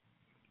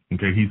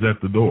 Okay, he's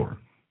at the door.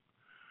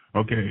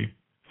 Okay,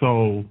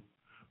 so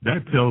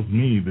that tells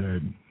me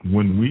that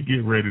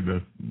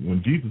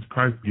when Jesus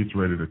Christ gets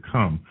ready to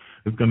come,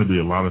 there's going to be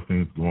a lot of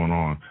things going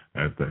on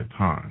at that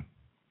time.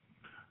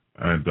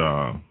 And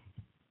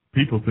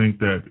people think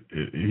that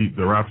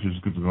the rapture is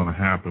going to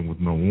happen with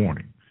no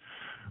warning.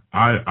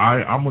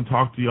 I'm going to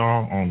talk to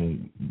y'all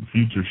on a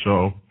future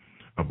show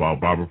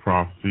about Bible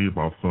prophecy,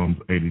 about Psalms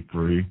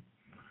 83,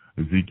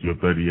 Ezekiel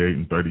 38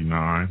 and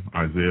 39,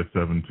 Isaiah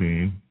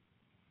 17.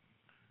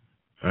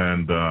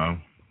 And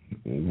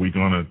we're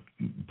going to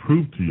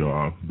prove to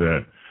y'all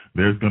that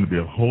there's going to be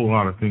a whole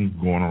lot of things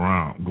going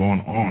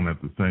on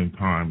at the same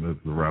time as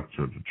the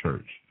rapture of the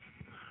church.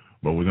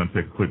 But we're going to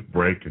take a quick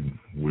break, and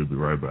we'll be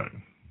right back.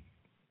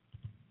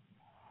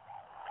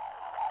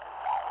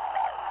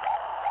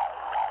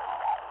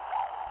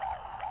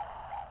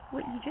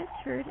 What you just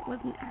heard was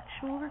an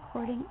actual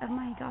recording of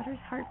my daughter's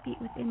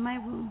heartbeat within my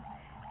womb.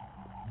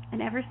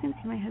 And ever since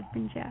my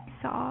husband Jeff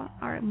saw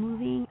our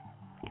moving,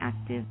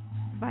 active,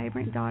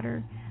 vibrant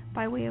daughter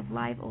by way of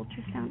live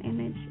ultrasound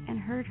image and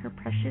heard her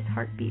precious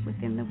heartbeat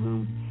within the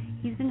womb,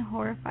 he's been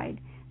horrified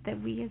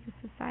that we as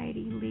a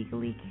society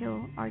legally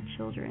kill our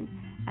children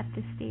at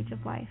this stage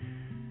of life.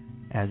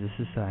 As a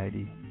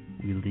society,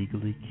 we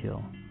legally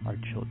kill our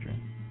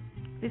children.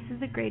 This is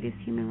the greatest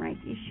human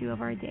rights issue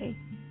of our day.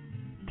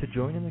 To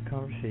join in the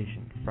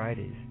conversation,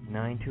 Fridays,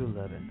 9 to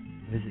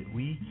 11, visit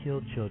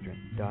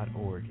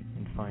WeKillChildren.org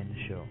and find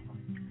the show.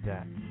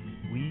 That's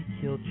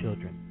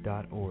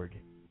WeKillChildren.org.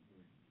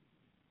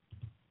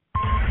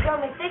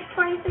 Romans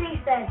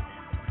 6:23 says,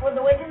 "For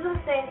the wages of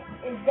sin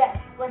is death,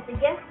 but the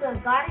gift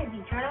of God is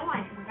eternal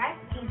life in Christ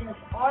Jesus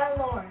our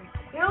Lord."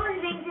 You're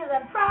listening to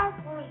the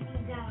Prophecy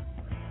Zone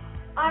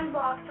on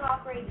Blog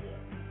Talk Radio.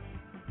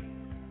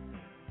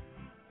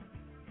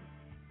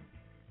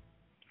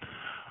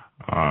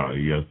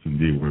 Yes,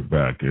 indeed, we're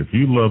back. If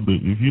you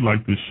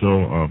like this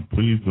show,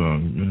 please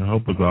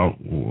help us out.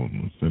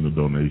 Send a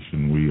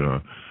donation. We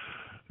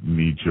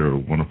need your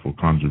wonderful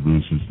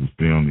contributions to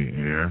stay on the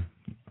air.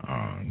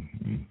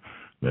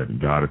 That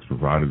God has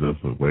provided us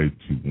a way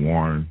to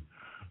warn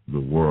the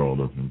world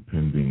of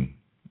impending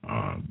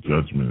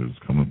judgment is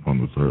coming upon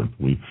this earth.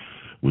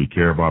 We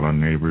care about our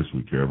neighbors,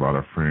 we care about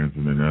our friends,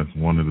 and then that's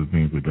one of the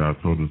things that God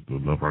told us, to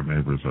love our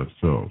neighbors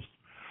ourselves.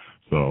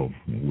 So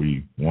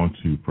we want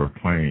to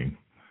proclaim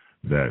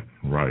that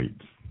right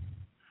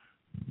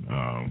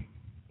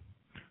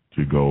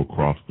to go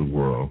across the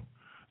world,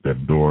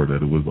 that door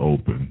that it was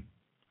open,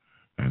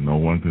 and no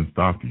one can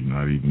stop you,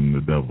 not even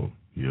the devil.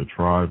 He'll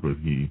try, but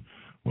he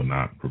will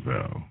not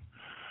prevail.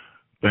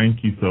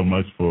 thank you so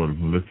much for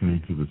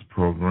listening to this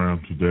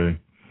program today.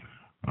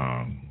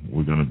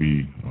 We're going to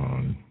be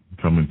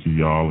coming to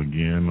y'all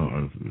again.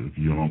 If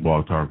you're on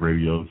Blog Talk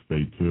Radio,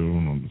 stay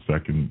tuned. On the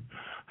second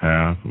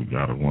half, we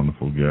got a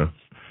wonderful guest.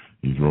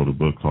 He's wrote a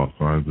book called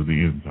Signs of the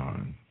End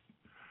Times.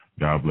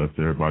 God bless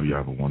everybody.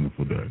 Have a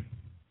wonderful day.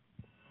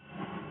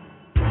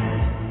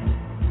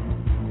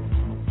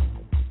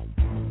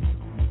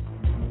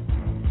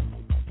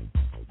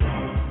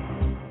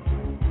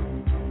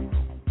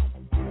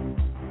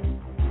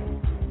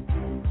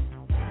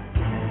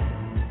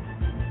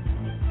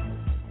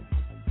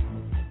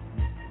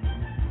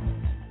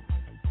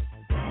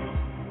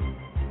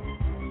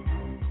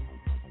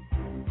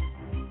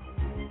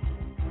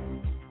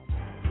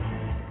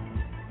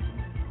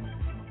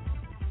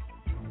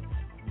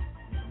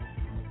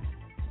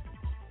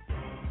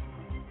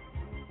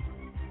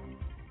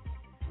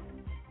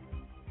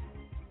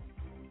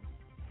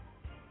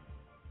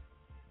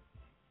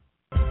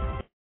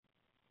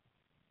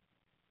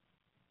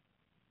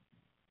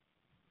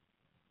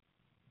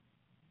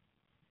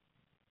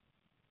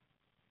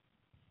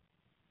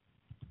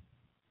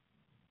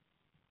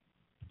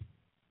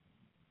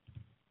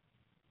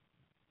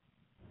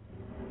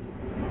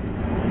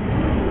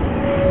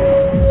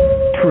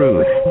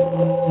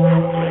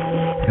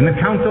 In the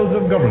councils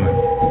of government,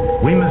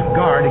 we must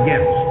guard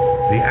against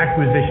the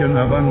acquisition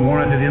of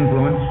unwarranted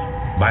influence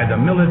by the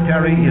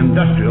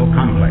military-industrial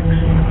complex.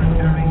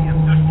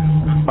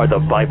 Are the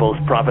Bible's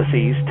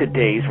prophecies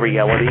today's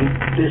reality?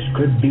 This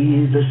could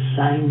be the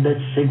sign that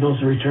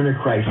signals the return of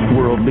Christ.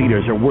 World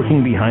leaders are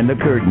working behind the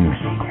curtains.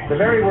 The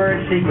very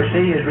word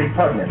secrecy is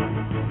repugnant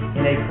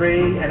in a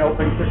free and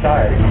open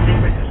society.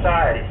 Secret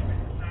societies,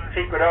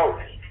 secret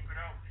oaths,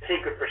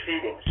 secret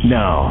proceedings.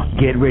 Now,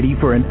 get ready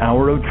for an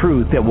hour of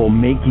truth that will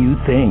make you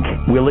think.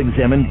 We'll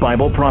examine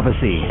Bible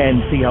prophecy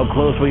and see how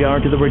close we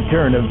are to the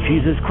return of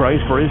Jesus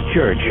Christ for His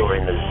church. You're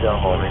in the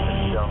zone.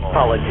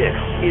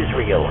 Politics,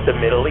 Israel, the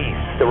Middle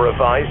East, the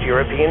revised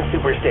European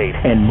superstate,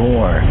 and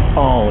more.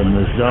 All in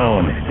the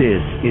zone.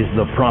 This is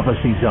the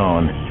Prophecy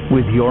Zone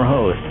with your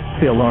host,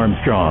 Phil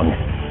Armstrong.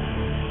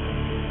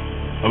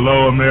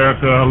 Hello,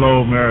 America.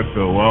 Hello,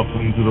 America.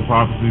 Welcome to the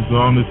Prophecy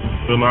Zone. This is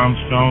Phil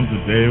Armstrong.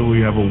 Today we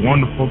have a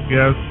wonderful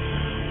guest.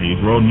 He's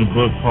wrote a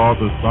book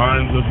called The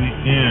Signs of the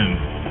End.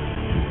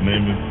 His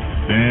name is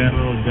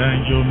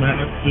Daniel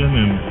Madison,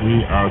 and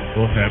we are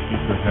so happy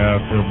to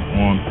have him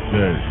on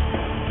today.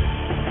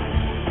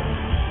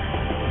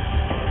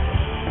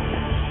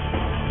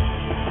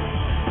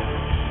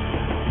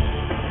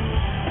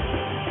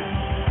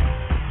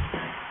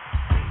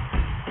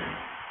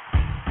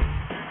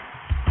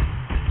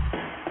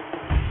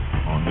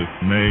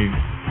 May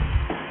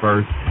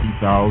 1st,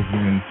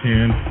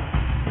 2010,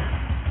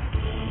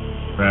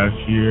 last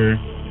year,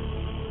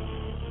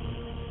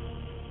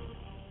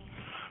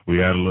 we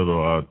had a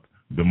little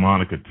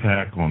demonic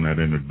attack on that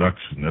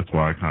introduction. That's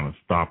why I kind of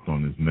stopped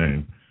on his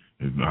name.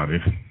 It's not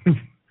it.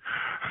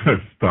 I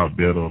stopped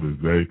dead on his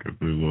name because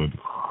it was,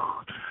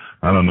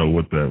 I don't know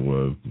what that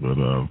was, but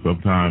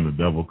sometimes the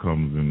devil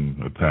comes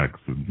and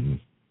attacks in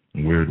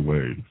weird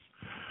ways.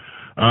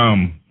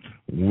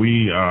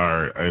 We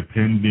are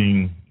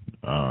attending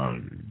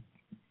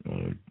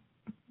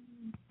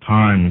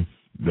times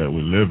that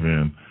we live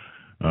in.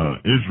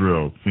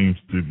 Israel seems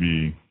to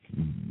be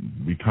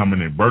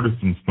becoming a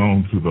burdensome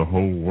stone to the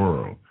whole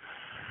world.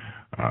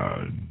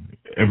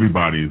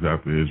 Everybody is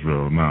after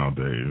Israel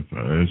nowadays.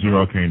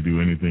 Israel can't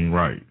do anything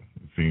right,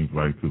 it seems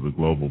like, to the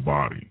global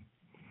body.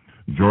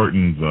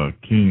 Jordan's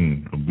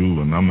King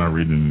Abdullah, and I'm not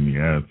reading any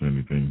ads or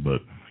anything,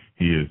 but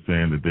he is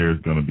saying that there's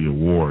going to be a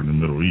war in the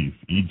Middle East.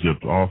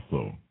 Egypt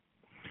also.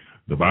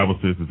 The Bible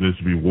says that there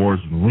should be wars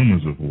and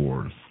rumors of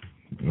wars.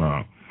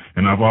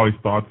 And I've always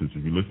thought this.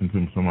 If you listen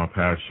to some of my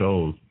past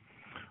shows,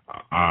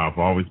 I've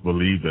always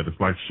believed that it's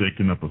like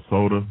shaking up a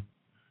soda.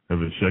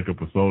 Ever shake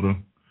up a soda?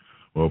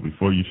 Well,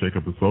 before you shake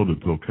up a soda,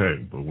 it's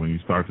okay. But when you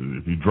start to,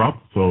 if you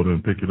drop the soda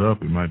and pick it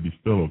up, it might be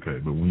still okay.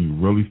 But when you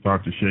really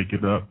start to shake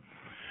it up,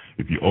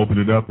 if you open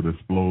it up, it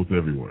explodes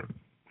everywhere.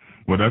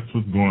 Well, that's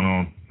what's going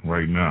on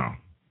right now.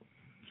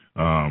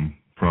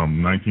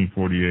 From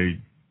 1948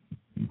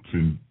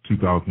 to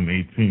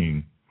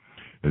 2018,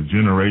 a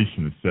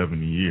generation is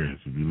 70 years.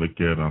 If you look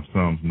at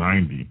Psalms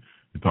 90,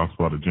 it talks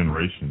about a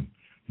generation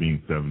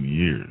being 70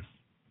 years.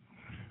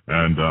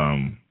 And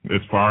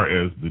as far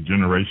as the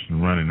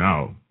generation running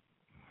out,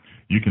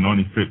 you can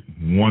only fit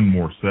one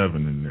more 7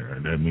 in there.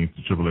 And that means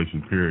the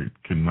tribulation period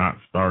cannot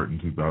start in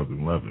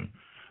 2011.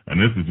 And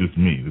this is just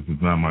me. This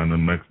is not my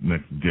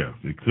next guess.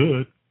 It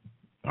could.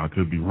 I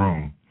could be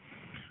wrong.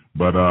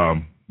 But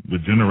the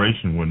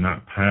generation will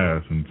not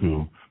pass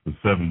until the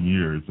 7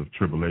 years of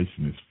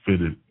tribulation is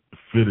fitted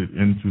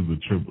into the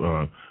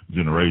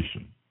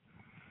generation.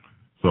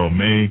 So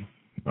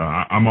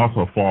I'm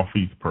also a fall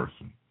feast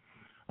person.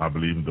 I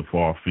believe that the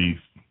fall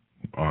feasts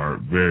are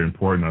very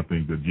important. I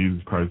think that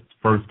Jesus Christ's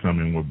first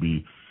coming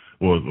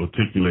was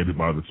articulated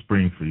by the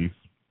spring feast,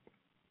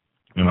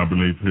 and I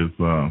believe his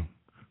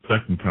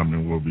second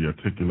coming will be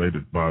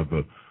articulated by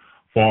the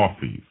fall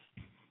feast.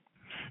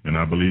 And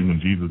I believe when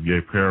Jesus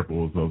gave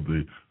parables of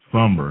the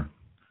summer,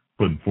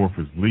 putting forth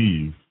his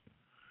leaves,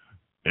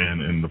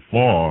 and in the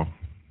fall,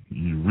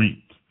 you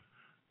reaped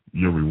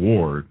your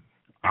reward.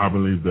 I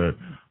believe that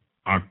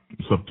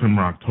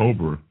September,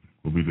 October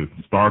will be the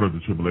start of the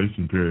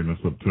tribulation period, and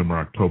September,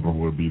 October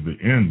will be the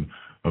end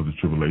of the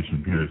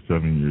tribulation period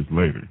 7 years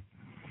later.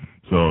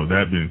 So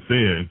that being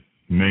said,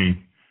 May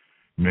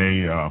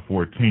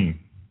 14,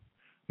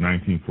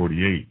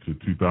 1948 to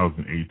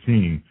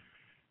 2018,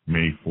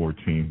 May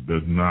 14th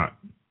does not,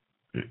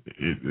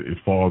 it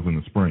falls in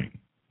the spring.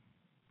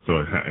 So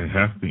it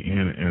has to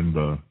end in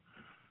the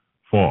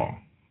fall.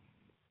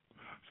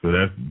 So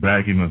that's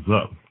backing us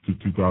up to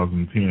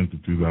 2010 to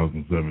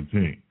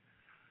 2017.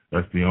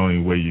 That's the only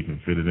way you can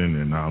fit it in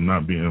there. Now, I'm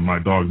not being, am I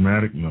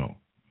dogmatic? No.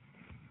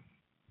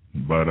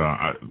 But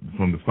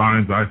from the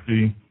signs I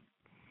see,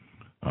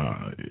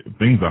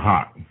 things are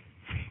hot.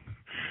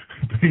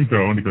 Things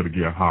are only going to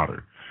get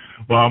hotter.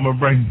 Well, I'm going to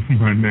bring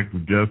my next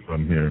guest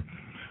on here.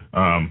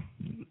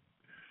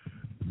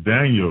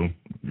 Daniel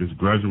is a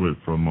graduate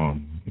from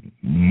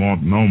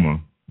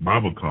Multnomah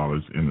Bible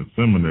College in a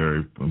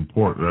seminary.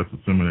 That's a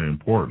seminary in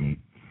Portland,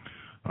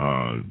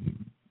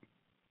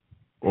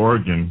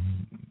 Oregon.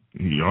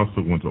 He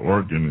also went to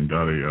Oregon and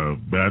got a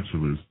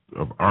Bachelor's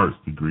of Arts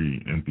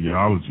degree in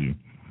theology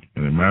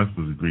and a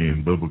master's degree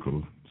in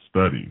biblical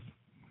studies.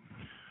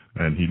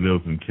 And he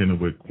lives in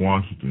Kennewick,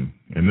 Washington.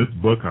 And this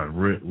book I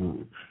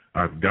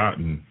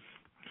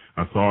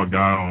saw a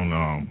guy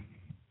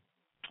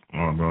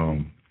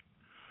on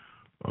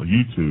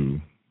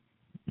YouTube.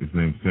 His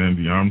name's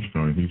Sandy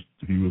Armstrong.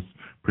 He was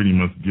pretty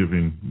much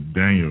giving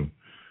Daniel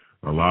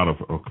a lot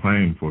of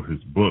acclaim for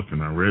his book,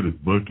 and I read his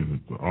book, and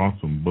it's an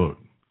awesome book.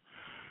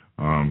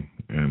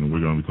 And we're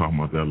going to be talking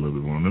about that a little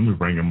bit more. Let me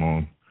bring him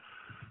on.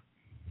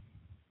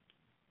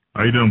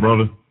 How you doing,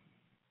 brother?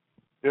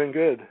 Doing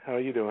good. How are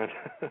you doing?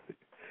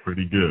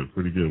 Pretty good,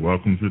 pretty good.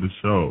 Welcome to the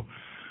show.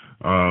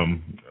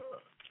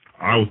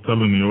 I was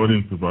telling the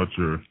audience about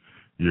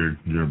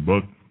your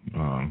book.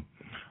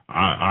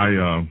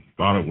 I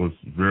thought it was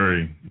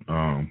very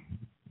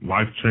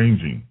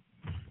life-changing.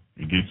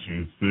 It gets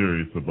you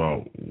serious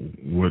about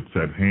what's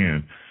at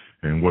hand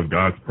and what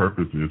God's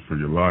purpose is for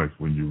your life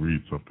when you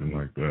read something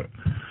like that.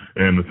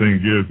 And the thing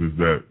is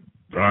that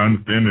I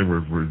understand there were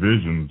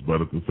revisions,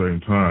 but at the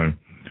same time,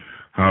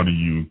 how do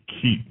you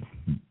keep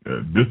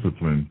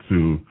discipline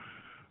to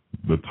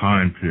the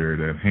time period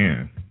at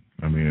hand?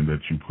 I mean, that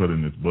you put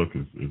in this book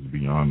is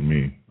beyond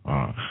me.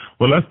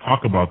 Well, let's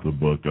talk about the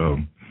book.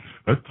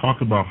 Let's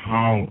talk about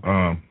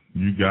how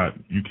you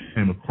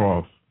came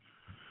across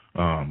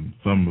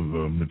some of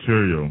the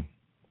material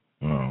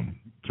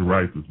to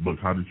write this book.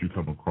 How did you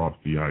come across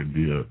the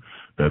idea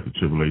that the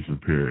tribulation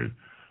period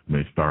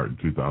may start in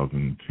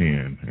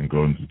 2010 and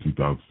go into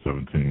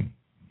 2017?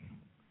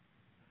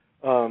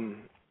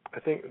 I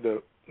think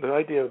the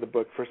idea of the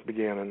book first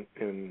began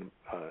in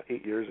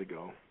 8 years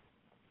ago,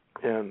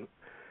 and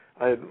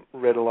I had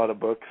read a lot of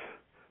books,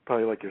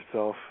 probably like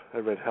yourself. I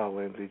read Hal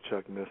Lindsey,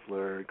 Chuck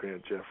Missler,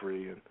 Grant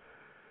Jeffrey,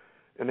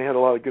 and they had a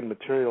lot of good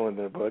material in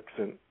their books,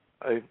 and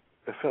I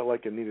felt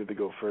like it needed to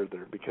go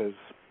further because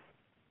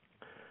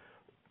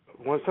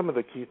some of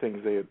the key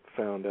things they had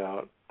found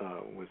out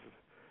was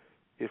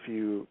if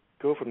you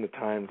go from the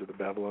times of the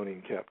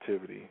Babylonian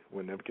captivity,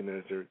 when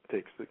Nebuchadnezzar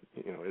takes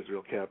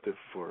Israel captive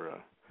for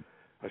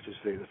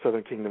the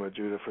southern kingdom of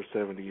Judah for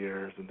 70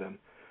 years, and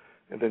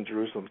then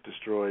Jerusalem's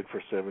destroyed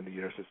for 70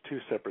 years. It's two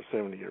separate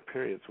 70-year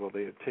periods. Well,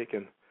 they had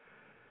taken,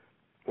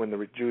 when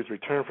the Jews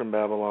returned from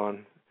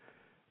Babylon,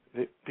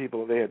 they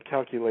had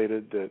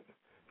calculated that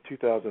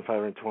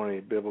 2,520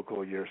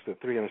 biblical years, so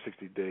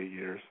 360-day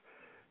years,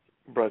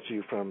 brought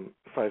you from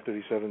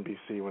 537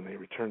 BC when they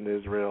returned to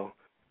Israel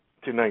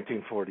to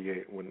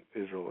 1948 when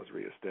Israel was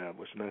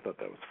reestablished, and I thought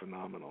that was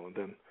phenomenal. And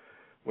then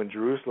when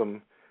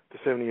the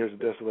 70 years of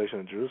desolation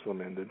in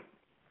Jerusalem ended,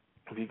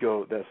 if you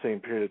go that same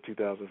period of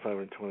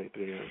 2,520,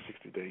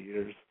 360-day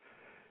years,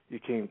 you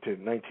came to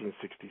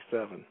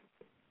 1967,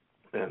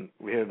 and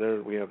we have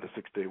the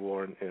Six-Day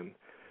War, and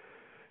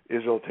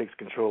Israel takes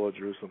control of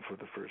Jerusalem for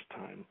the first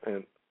time,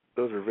 and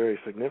those are very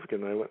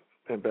significant. I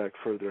went back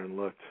further and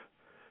looked,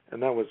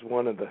 and that was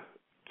one of the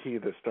key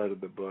that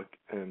started the book.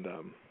 And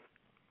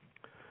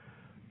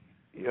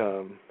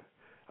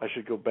I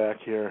should go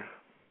back here.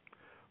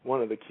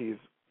 One of the keys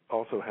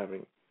also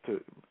having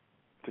to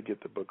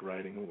get the book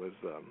writing was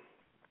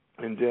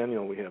in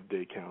Daniel we have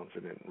day counts,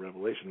 and in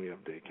Revelation we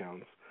have day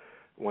counts: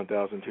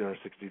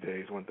 1,260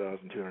 days,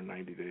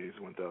 1,290 days,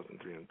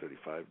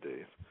 1,335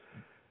 days.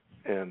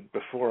 And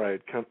before I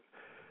had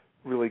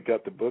really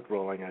got the book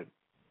rolling, I'd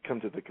come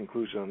to the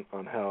conclusion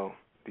on how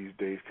these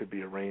days could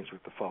be arranged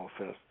with the fall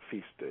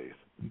feast days,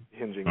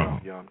 hinging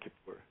on Yom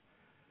Kippur.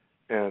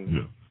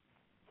 And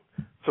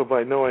so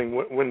by knowing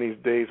when these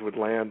days would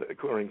land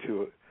according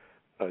to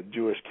a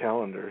Jewish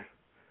calendar,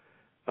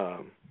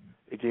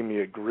 it gave me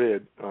a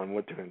grid on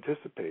what to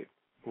anticipate.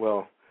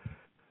 Well,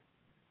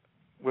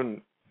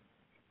 when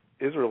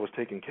Israel was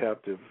taken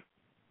captive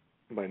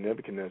by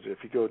Nebuchadnezzar,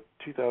 if you go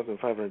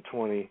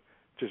 2,520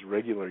 just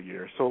regular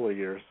years, solar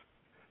years,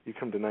 you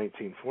come to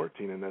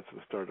 1914, and that's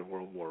the start of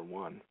World War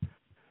I.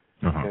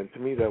 And to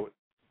me, that would,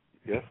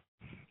 yes?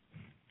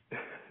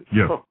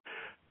 Yes. So,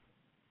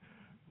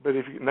 but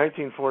if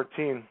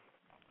 1914,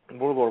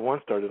 World War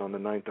I started on the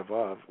 9th of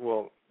Av.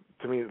 Well,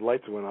 to me, the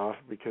lights went off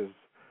because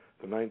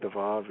the 9th of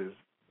Av is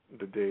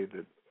the day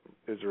that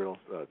Israel's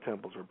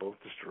temples were both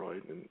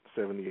destroyed in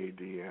 70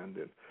 AD and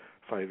in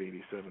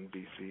 587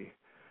 BC.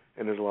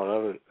 And there's a lot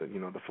of other,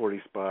 the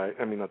 40 spies.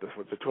 I mean, not the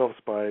 12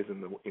 spies,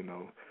 and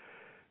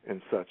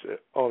and such.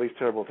 All these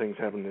terrible things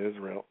happened to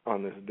Israel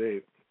on this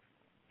date.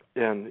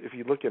 And if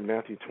you look at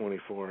Matthew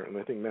 24, and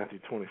I think Matthew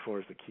 24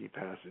 is the key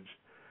passage,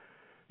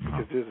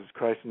 because this is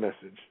Christ's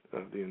message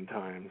of the end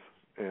times,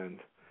 and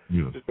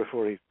just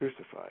before he's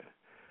crucified.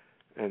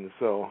 And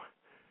so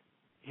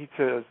he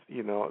says,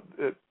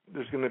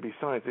 there's going to be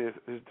signs.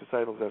 His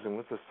disciples ask him,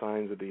 what's the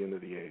signs of the end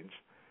of the age?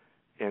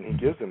 And he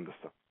gives them the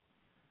signs.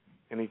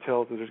 And he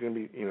tells them there's going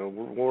to be,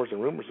 wars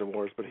and rumors of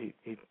wars, but he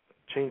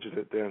changes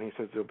it there, and he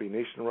says there'll be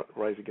nation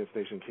rise against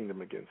nation,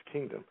 kingdom against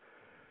kingdom.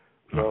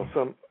 Well,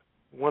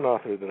 one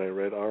author that I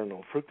read,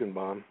 Arnold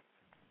Fruchtenbaum,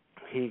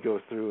 he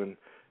goes through and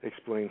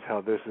explains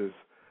how this is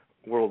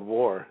world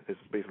war, is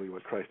basically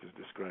what Christ is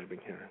describing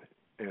here.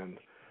 And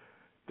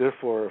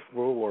therefore, if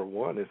World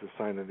War I is a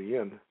sign of the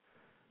end,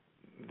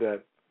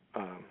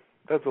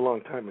 that's a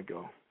long time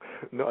ago.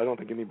 No, I don't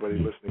think anybody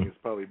listening is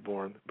probably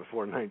born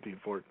before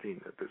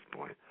 1914 at this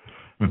point.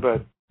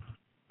 But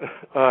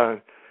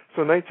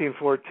so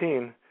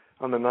 1914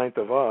 on the 9th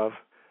of Av,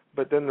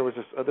 but then there was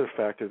this other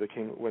factor that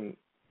came when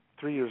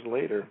 3 years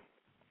later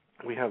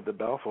we have the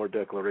Balfour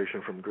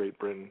Declaration from Great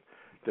Britain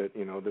that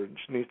there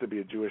needs to be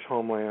a Jewish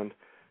homeland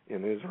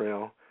in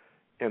Israel,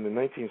 and in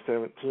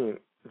 1917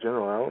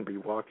 General Allenby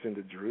walks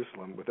into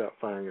Jerusalem without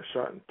firing a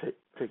shot and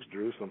takes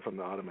Jerusalem from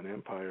the Ottoman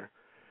Empire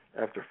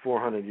after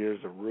 400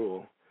 years of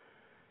rule.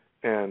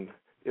 And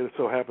it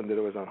so happened that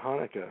it was on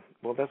Hanukkah.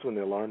 Well, that's when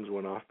the alarms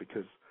went off,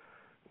 because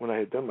when I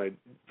had done my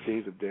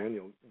Days of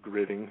Daniel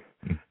gridding,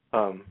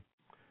 some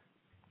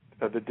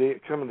of the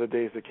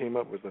days that came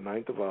up was the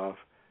 9th of Av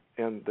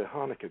and the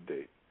Hanukkah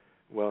date.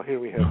 Well, here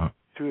we have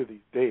two of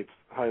these dates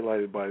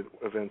highlighted by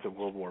events of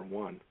World War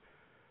I.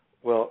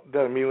 Well,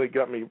 that immediately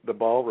got me the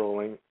ball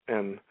rolling,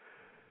 and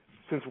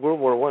since World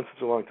War I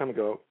such a long time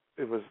ago,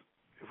 it was,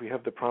 if we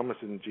have the promise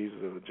in Jesus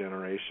of a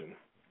generation,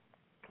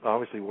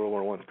 obviously World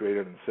War I is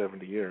greater than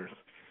 70 years.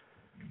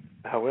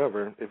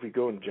 However, if we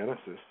go in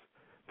Genesis,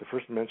 the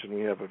first mention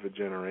we have of a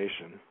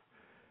generation,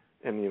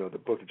 and the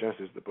book of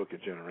Genesis is the book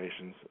of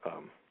generations.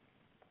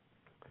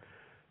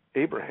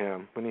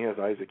 Abraham, when he has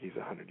Isaac, he's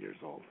 100 years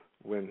old.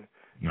 When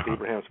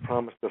Abraham's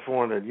promised the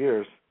 400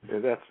 years,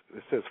 it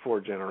says 4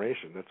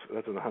 generations.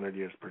 That's 100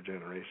 years per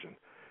generation.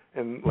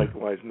 And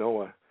likewise,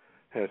 Noah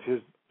has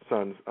his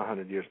sons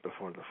 100 years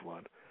before the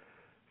flood.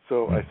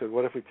 So I said,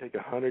 what if we take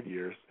 100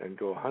 years and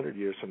go 100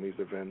 years from these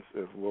events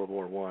of World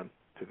War I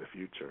to the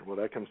future? Well,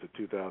 that comes to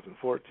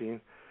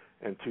 2014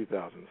 and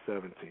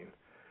 2017.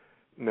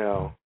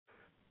 Now,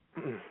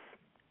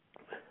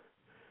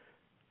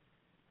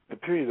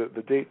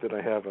 the date that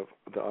I have of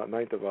the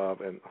 9th of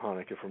Av and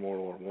Hanukkah from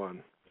World War I,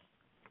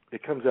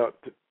 it comes out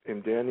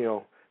in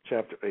Daniel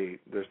chapter 8.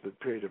 There's the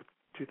period of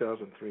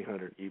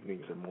 2,300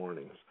 evenings and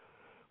mornings,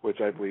 which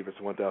I believe is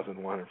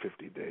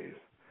 1,150 days.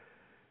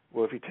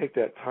 Well, if you take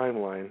that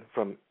timeline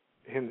from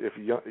him, if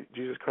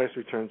Jesus Christ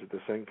returns at the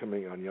second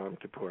coming on Yom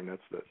Kippur, and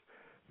that's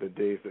the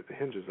days that it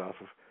hinges off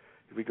of,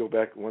 if we go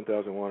back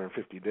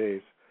 1,150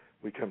 days,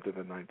 we come to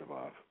the 9th of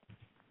Av.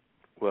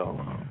 Well,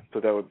 so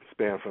that would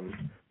span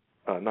from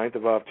 9th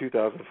of Av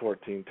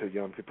 2014 to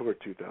Yom Kippur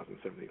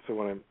 2017.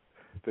 So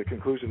the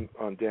conclusion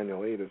on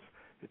Daniel 8 is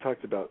it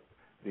talks about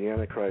the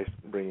Antichrist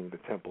bringing the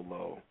temple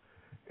low,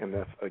 and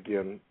that's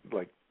again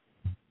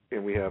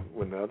and we have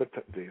when the other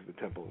days the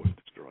temple was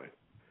destroyed.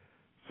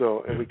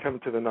 So, and we come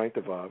to the 9th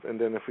of Av, and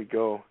then if we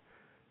go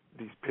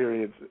these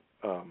periods,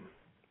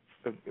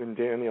 in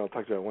Daniel it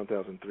talks about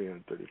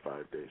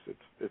 1,335 days.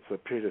 It's a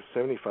period of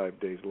 75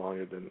 days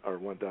longer than our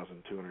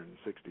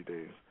 1,260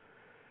 days.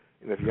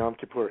 And if Yom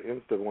Kippur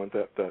ends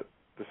the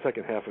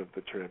second half of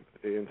the trip,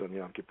 it ends on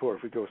Yom Kippur.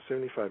 If we go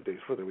 75 days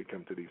further, we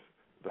come to the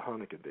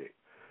Hanukkah date.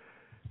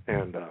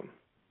 And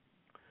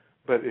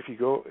but if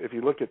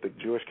you look at the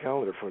Jewish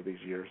calendar for these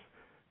years,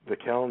 the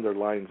calendar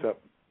lines up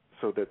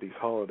so that these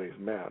holidays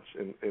match.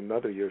 In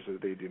other years,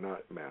 they do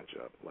not match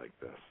up like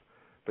this,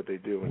 but they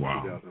do in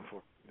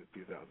 2004 to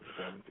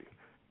 2017.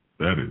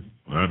 That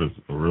is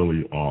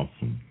really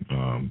awesome.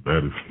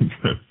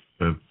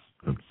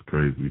 That's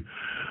crazy.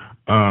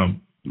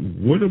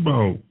 What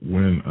about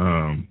when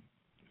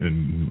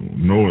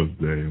in Noah's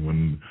day,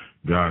 when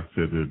God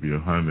said there'd be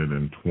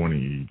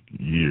 120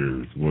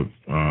 years,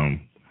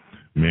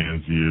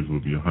 man's years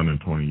would be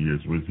 120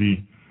 years? Was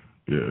he?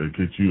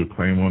 Could you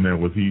claim on that?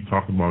 Was he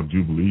talking about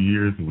Jubilee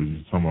years, or was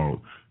he talking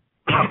about,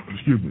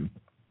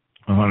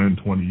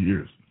 120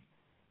 years?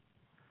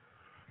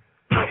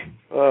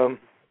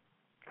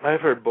 I've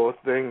heard both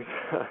things.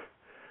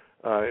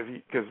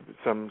 Because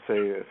some say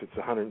if it's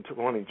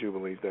 120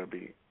 Jubilees, that would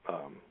be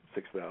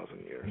 6,000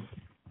 years.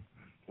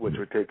 which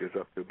would take us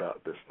up to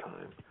about this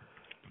time.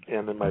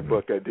 And in my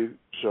book, I do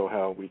show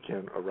how we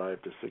can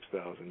arrive to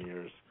 6,000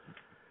 years.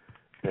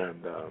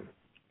 And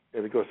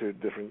it goes through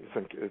different,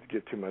 it'd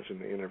get too much in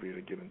the interview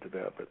to get into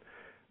that, but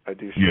I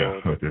do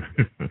show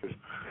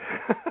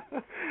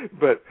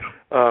But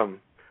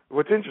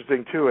what's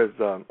interesting, too, is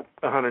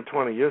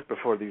 120 years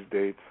before these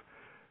dates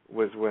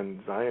was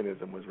when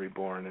Zionism was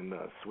reborn in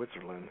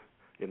Switzerland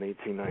in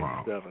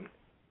 1897.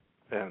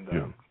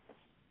 Wow.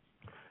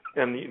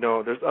 And you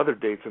know, there's other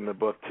dates in the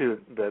book, too,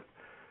 that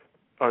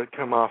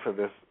come off of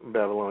this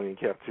Babylonian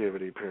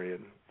captivity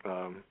period.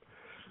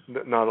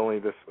 Not only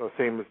this,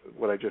 same as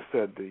what I just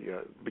said,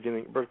 the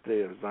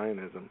birthday of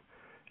Zionism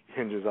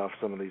hinges off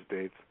some of these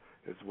dates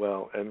as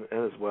well, and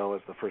as well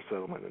as the first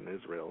settlement in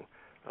Israel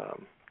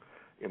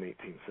in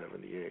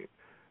 1878.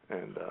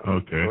 And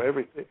so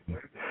everything.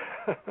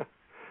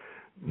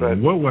 But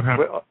what would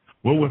happen?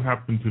 What would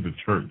happen to the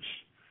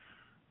church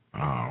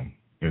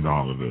in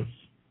all of this?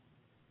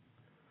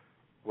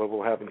 What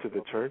will happen to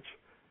the church?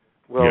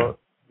 Well,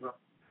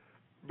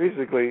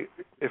 basically,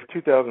 if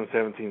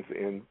 2017 is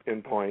the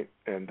end point,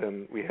 and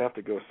then we have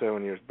to go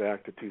 7 years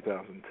back to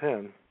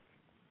 2010,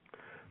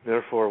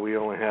 therefore we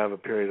only have a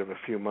period of a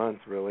few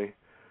months, really,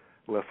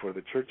 left for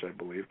the church, I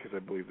believe, because I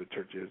believe the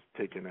church is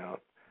taken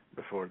out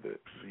before the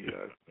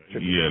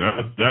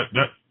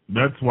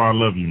that's why I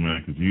love you,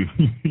 man, because you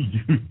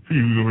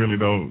really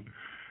don't.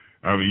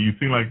 I mean, you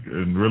seem like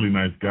a really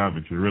nice guy,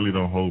 but you really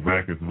don't hold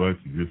back as much.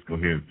 You just go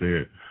ahead and say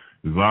it.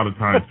 There's a lot of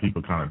times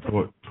people kind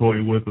of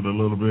toy with it a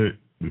little bit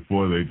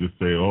before they just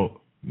say,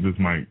 "Oh, this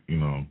might," you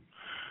know.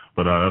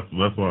 But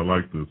that's why I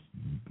like this,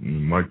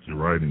 like your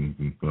writings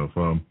and stuff.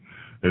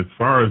 As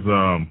far as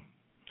the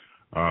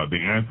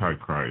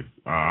Antichrist,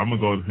 I'm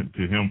gonna go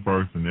to him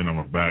first, and then I'm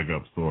gonna back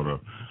up sort of.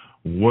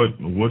 What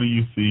do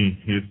you see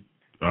his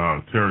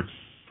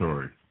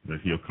territory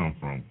that he'll come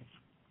from?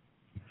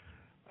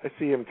 I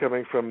see him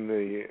coming from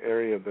the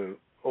area of the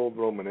old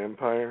Roman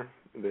Empire,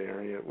 the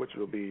area which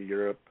will be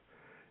Europe,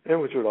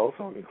 and which would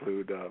also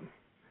include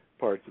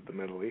parts of the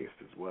Middle East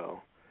as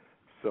well.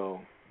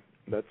 So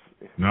that's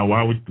now.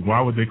 Why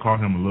would they call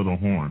him a little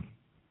horn?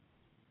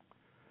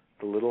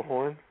 The little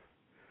horn?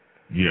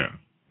 Yeah.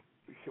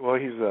 Well,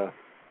 he's the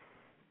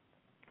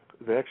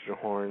extra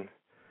horn,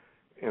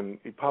 and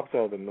he pops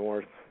out of the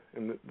north,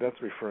 and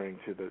that's referring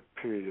to the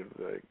period of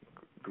the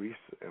Greece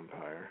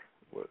Empire.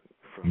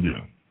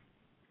 Yeah.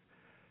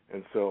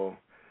 And so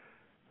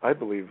I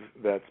believe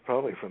that's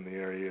probably from the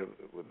area of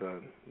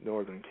the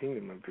northern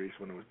kingdom of Greece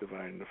when it was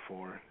divided into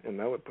four, and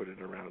that would put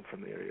it around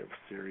from the area of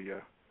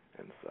Syria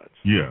and such.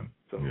 Yeah.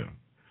 So,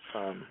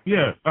 I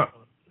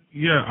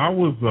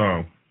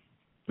was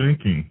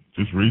thinking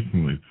just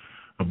recently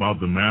about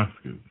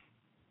Damascus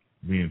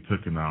being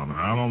taken out. And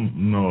I don't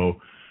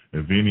know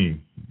if any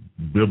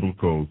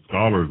biblical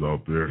scholars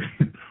out there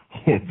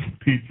or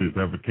teachers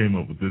ever came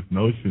up with this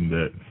notion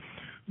that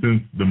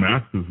since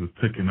Damascus is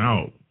taken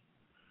out,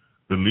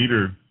 the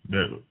leader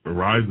that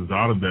arises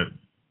out of that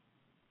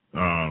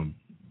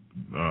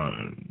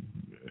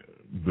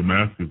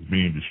Damascus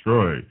being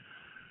destroyed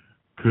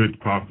could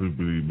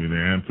possibly be the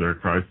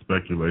Antichrist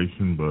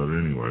speculation, but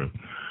anyway,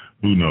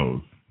 who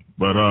knows?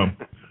 But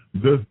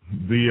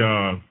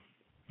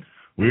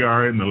we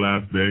are in the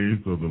last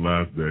days of the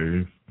last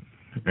days,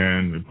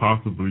 and it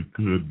possibly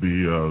could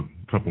be a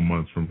couple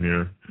months from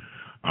here.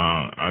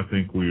 I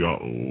think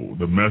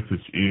the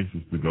message is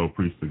to go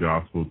preach the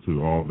gospel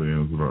to all the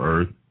ends of the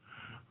earth.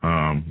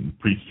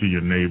 Preach to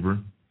your neighbor.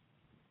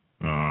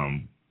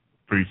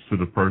 Preach to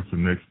the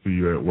person next to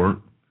you at work.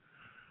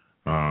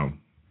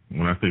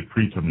 When I say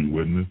preach, I mean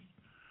witness.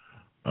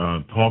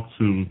 Talk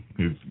to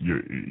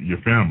your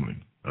family.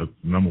 That's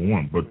number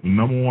one. But the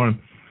number one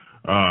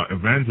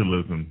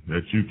evangelism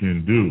that you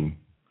can do,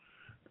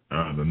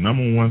 the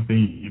number one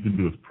thing you can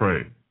do is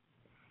pray.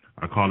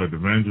 I call it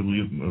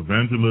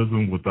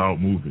evangelism without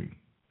moving.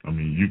 I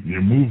mean,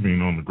 you're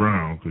moving on the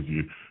ground because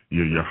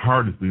your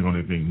heart is the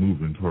only thing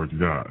moving towards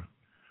God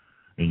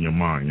in your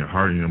mind, your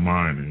heart and your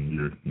mind,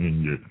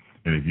 and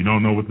if you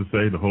don't know what to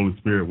say, the Holy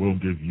Spirit will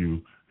give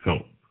you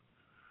help.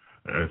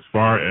 As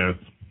far as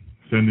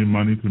sending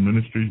money to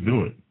ministries,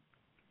 do it.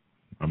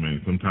 I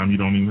mean, sometimes you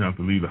don't even have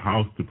to leave the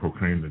house to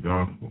proclaim the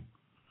gospel.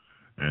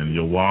 And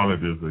your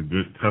wallet is a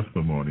good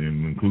testimony,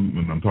 and including,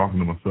 when I'm talking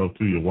to myself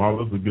too, your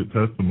wallet is a good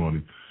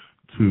testimony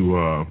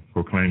to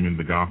proclaiming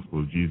the gospel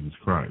of Jesus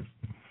Christ.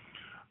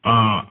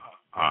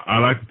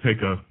 I'd like to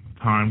take a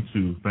time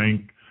to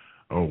thank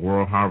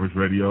World Harvest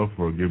Radio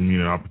for giving me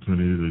the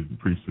opportunity to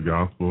preach the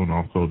gospel, and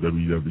also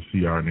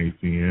WWCR and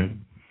ACN.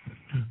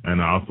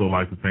 And I also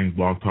like to thank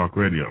Blog Talk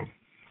Radio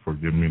for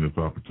giving me this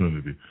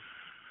opportunity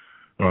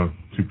to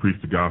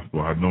preach the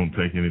gospel. I don't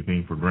take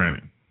anything for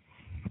granted.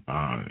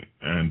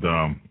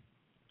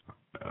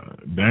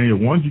 Daniel,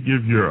 why don't you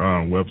give your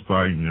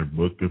website and your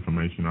book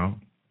information out?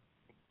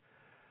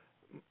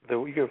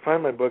 You can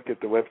find my book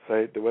at the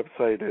website. The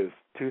website is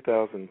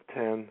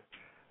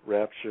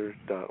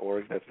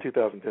 2010rapture.org. That's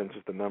 2010,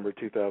 just the number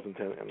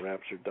 2010, and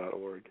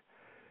rapture.org.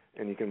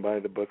 and you can buy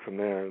the book from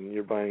there. And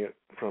you're buying it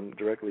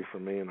directly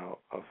from me, and I'll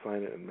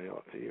sign it and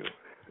mail it to you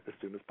as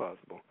soon as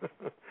possible.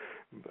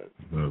 But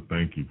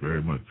thank you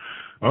very much.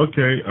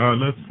 Okay,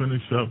 let's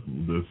finish up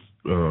this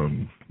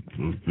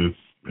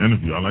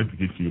interview. I'd like to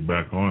get you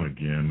back on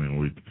again, and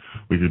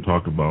we can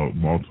talk about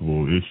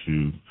multiple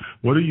issues.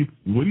 What do you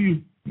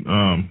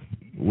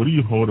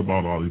hold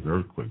about all these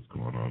earthquakes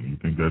going on? You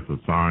think that's a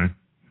sign?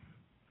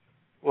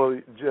 Well,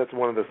 that's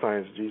one of the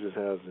signs Jesus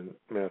has in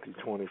Matthew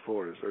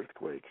 24 is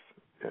earthquakes,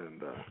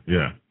 and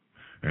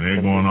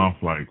they're going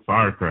off like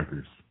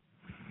firecrackers.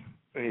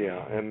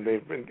 Yeah, and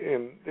they've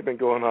been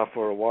going off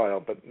for a while,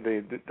 but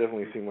they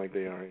definitely seem like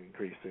they are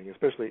increasing,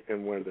 especially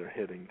in where they're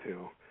hitting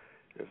to.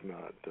 It's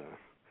not,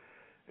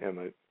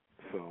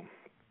 so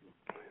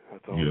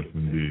that's all. Yes,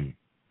 indeed.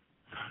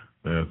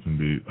 Yes,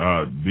 indeed.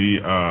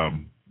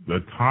 The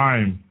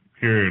time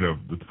period of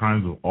the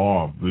times of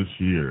awe this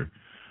year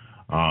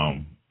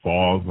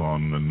falls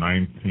on the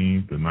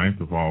 19th. The 9th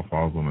of awe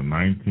falls on the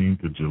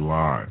 19th of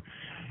July.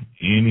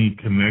 Any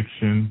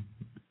connection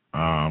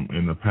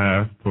in the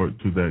past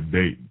to that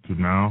date to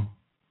now?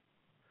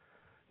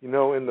 In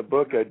the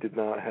book I did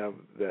not have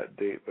that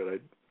date,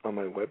 but on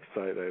my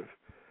website I've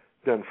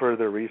done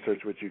further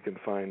research, which you can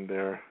find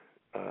there.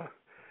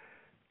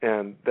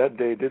 And that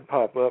day did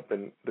pop up,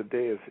 and the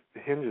day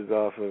hinges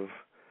off of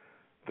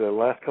the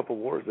last couple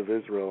wars of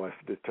Israel,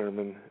 I've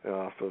determined,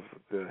 off of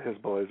the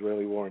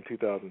Hezbollah-Israeli war in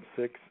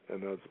 2006,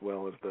 and as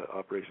well as the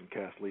Operation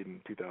Cast Lead in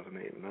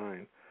 2008 and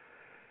 2009.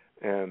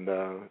 And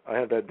I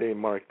have that day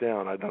marked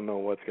down. I don't know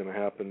what's going to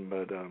happen,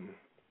 but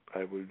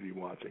I would be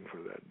watching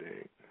for that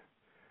date.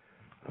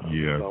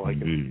 Yes,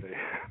 indeed.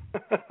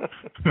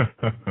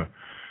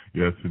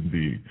 Yes,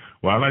 indeed.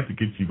 Well, I'd like to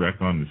get you back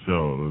on the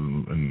show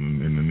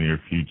in the near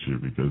future,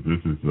 because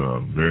this is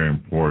very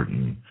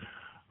important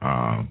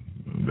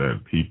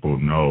that people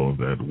know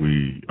that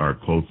we are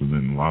closer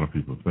than a lot of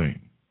people think.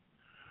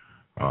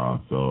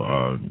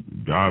 So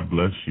God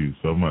bless you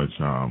so much.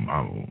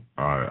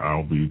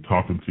 I'll be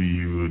talking to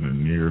you in the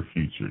near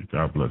future.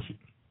 God bless you.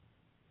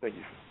 Thank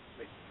you.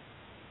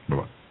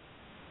 Bye-bye.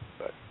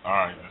 Bye. All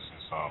right, this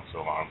is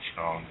Phil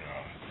Armstrong.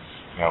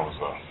 That was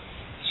a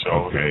show.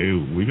 Okay,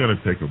 we got to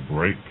take a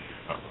break,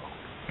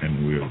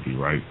 and we'll be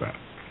right back.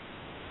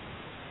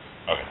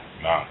 Okay,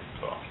 now,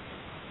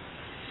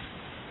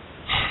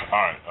 all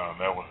right,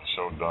 that was a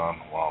show done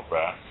a while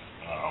back,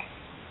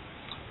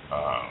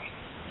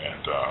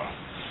 and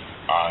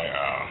I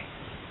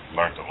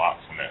learned a lot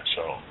from that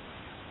show,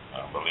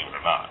 believe it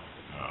or not,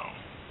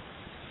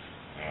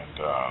 and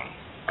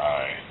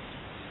I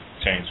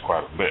changed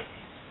quite a bit.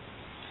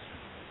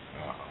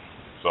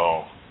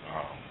 So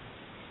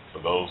for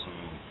those who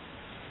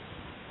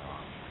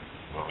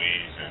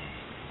believe in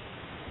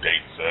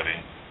date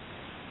setting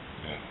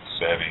and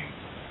setting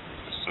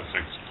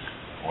specifics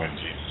when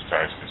Jesus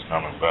Christ is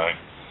coming back,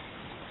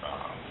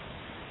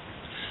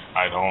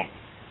 I don't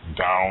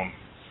down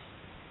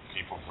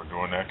people for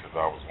doing that, because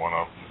I was one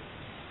of them,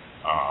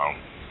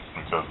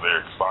 because they're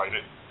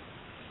excited,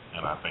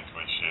 and I think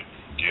we should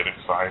get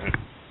excited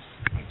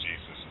that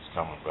Jesus is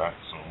coming back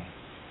soon.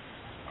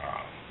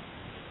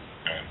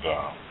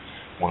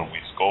 When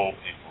we scold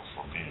people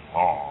for being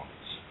wrong,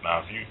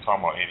 now if you talk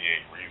about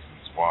 88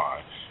 reasons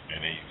why, and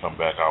then you come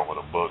back out with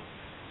a book,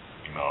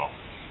 2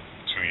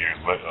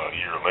 years a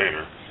year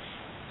later,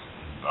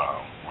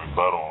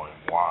 rebuttaling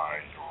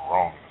why you were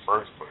wrong in the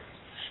first place,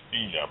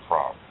 then you got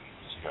problems.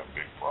 You got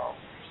big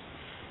problems.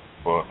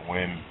 But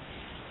when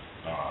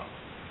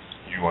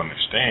you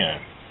understand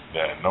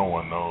that no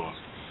one knows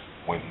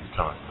when he's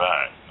coming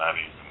back, not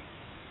even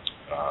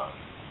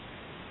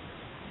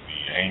the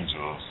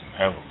angels in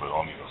heaven, but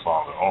only the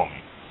Father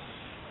only,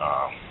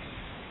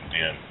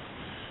 then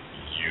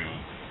you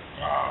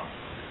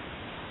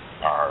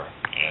are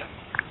in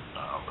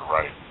the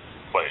right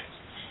place.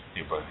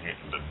 Yeah, but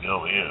the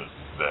deal is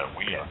that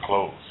we are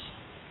close,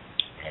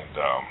 and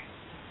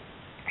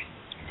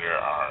there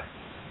are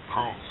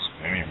proofs,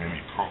 many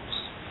proofs.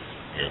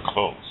 We are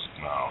close.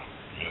 Now,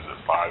 is it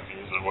 5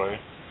 years away?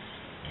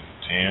 Is it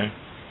 10?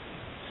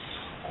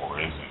 Or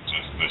is it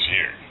just this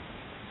year?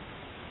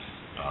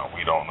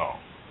 We don't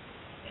know,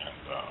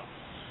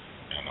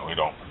 and we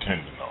don't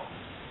pretend to know.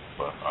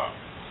 But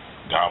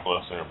God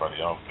bless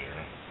everybody out there.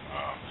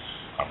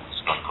 I'm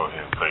just going to go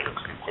ahead and play a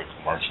quick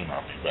commercial, and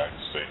I'll be back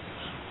to say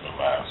the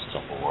last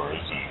couple words,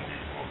 and we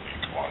will be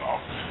going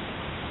off.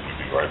 We'll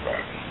be right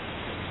back.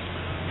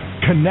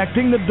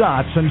 Connecting the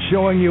dots and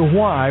showing you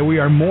why we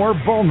are more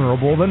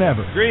vulnerable than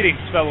ever. Greetings,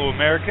 fellow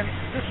Americans.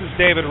 This is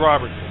David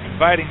Robertson,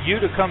 inviting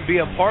you to come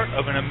be a part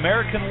of an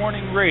American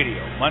Warning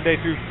Radio, Monday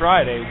through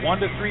Friday,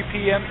 1 to 3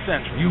 p.m.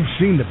 Central. You've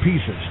seen the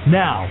pieces.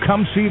 Now,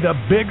 come see the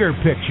bigger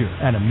picture.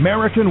 An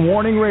American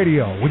Warning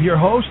Radio with your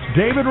host,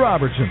 David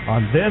Robertson,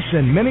 on this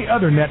and many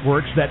other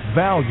networks that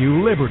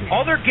value liberty.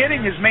 All they're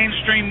getting is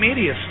mainstream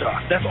media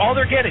stuff. That's all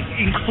they're getting,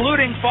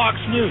 including Fox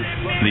News.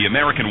 The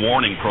American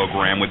Warning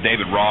Program with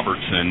David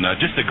Robertson,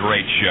 just a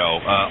great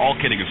show. All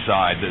kidding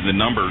aside, the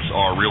numbers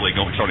are really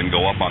starting to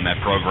go up on that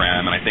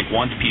program, and I think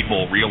once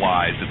people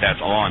realize that that's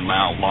on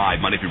now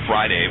live Monday through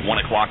Friday,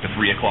 1 o'clock to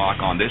 3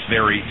 o'clock on this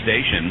very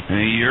station,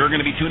 you're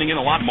going to be tuning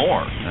in a lot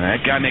more.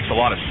 That guy makes a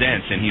lot of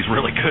sense, and he's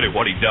really good at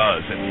what he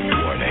does.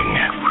 Warning.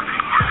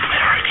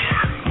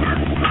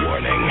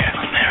 Warning.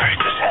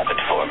 This habit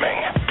forming.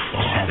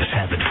 This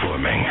habit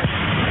forming.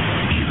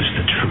 Use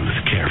the truth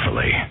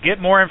carefully.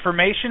 Get more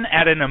information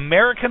at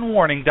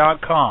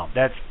anamericanwarning.com.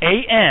 That's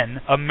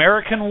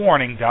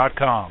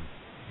ANAmericanwarning.com.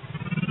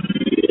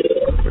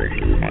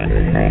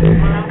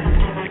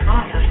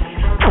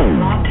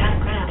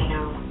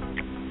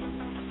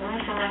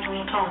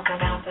 Talk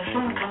about the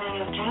soon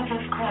coming of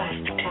Jesus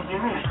Christ to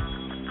earth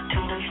to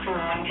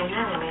destroy his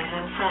enemies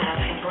and set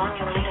up his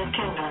long-awaited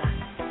kingdom.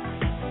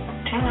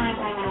 Tonight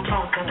we will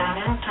talk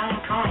about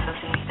end-time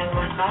prophecy and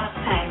what God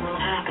says will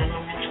happen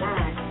in His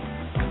Word.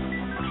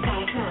 Stay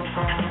tuned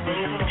for an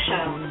amazing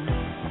show.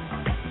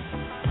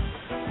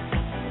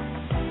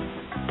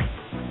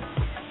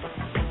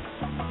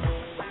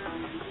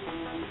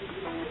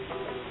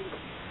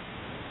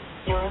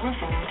 You're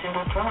listening to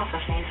the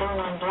Prophecyzone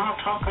on Blog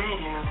Talk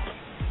Radio.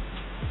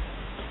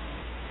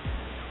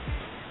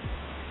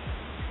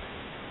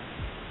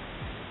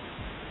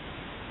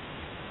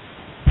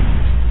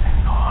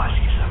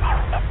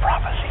 The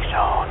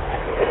Prophecyzone.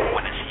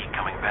 When is he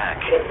coming back?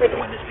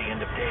 When is the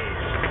end of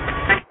days?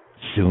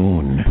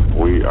 Soon.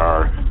 We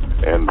are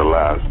in the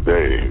last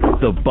days.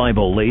 The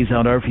Bible lays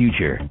out our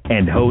future,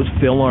 and host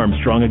Phil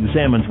Armstrong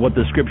examines what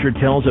the Scripture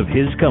tells of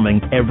His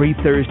coming every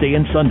Thursday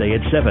and Sunday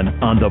at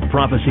 7 on the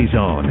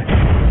Prophecyzone.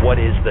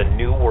 What is the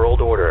New World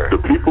Order?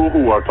 The people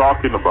who are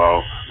talking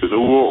about the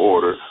New World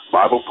Order,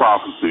 Bible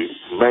prophecy,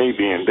 may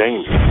be in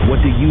danger.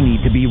 What do you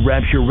need to be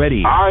rapture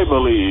ready? I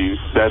believe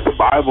that the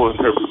Bible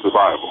interprets the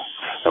Bible,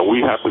 and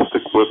we have to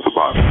stick with the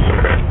Bible.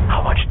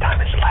 How much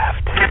time is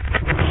left?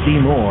 See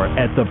more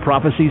at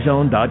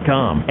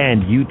theprophecyzone.com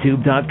and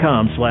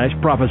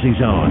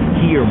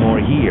youtube.com/prophecyzone. Hear more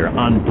here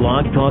on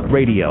Blog Talk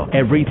Radio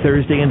every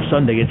Thursday and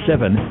Sunday at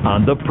 7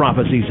 on the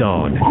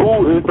Prophecyzone.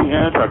 Who is the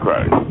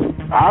Antichrist?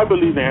 I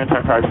believe the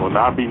Antichrist will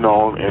not be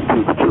known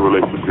until the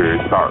tribulation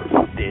period starts.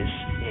 This is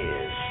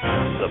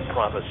the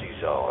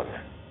Prophecyzone.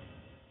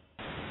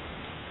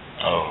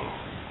 Oh.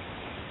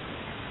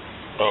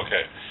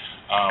 Okay.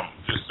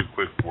 Just a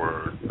quick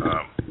word.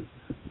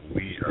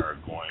 We are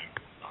going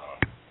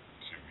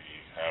to be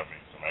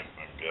having some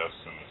excellent guests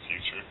in the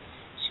future,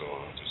 so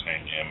just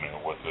hang in there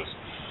with us.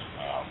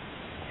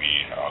 We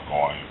are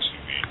going to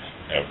be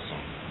having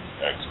some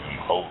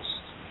excellent hosts,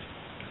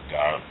 if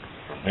God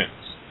permits,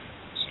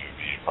 to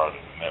be a part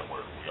of the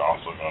network. We're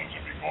also going to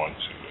be going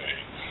to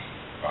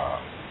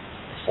a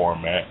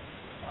format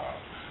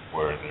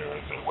where there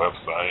is a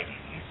website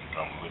and you can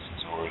come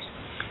listen to us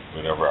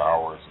whatever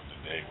hours of the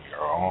day we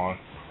are on.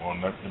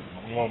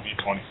 We won't be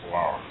 24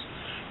 hours,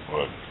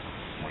 but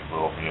we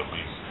will be at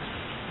least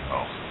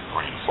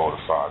 3 to 4 to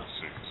 5 to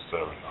 6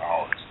 to 7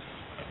 hours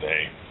a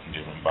day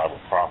giving Bible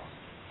prophecy.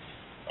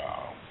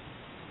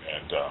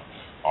 And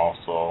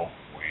also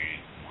we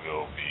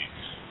will be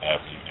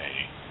having a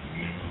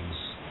news,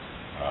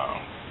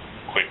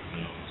 quick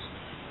news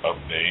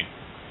update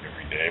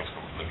every day. So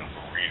we're looking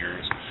for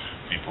readers,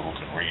 people who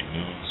can read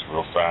news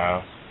real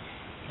fast.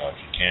 If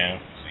you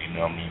can, just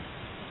email me.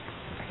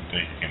 I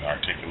think you can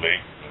articulate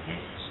the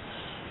news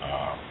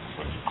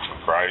for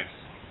Christ.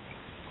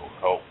 It will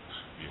help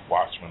be a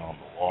watchman on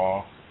the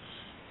wall.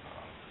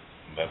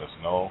 Let us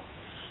know.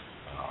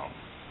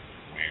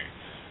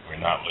 We're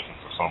not looking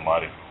for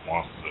somebody who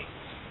wants to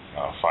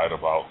fight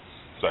about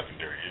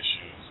secondary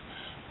issues,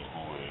 but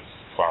who is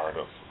fired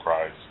up for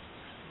Christ.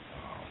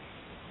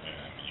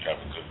 And you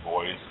have a good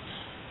voice.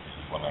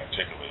 You want to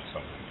articulate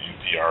something,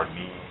 NPR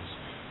News,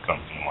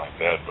 something like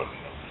that, but in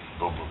a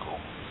biblical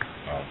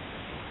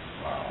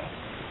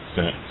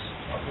sense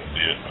of the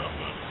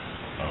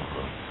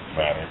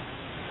matter.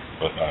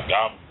 But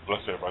God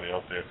bless everybody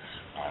out there.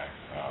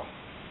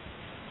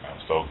 I'm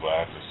so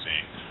glad to see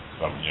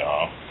some of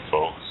y'all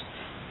folks.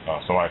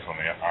 Somebody from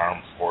the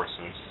armed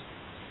forces.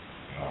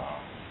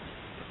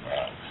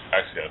 I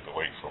actually had to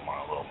wait for my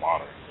little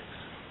monitor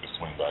to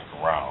swing back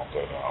around,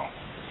 but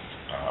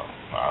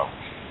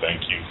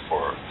thank you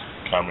for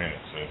coming.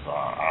 It says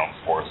Armed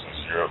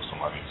Forces Europe.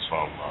 Somebody's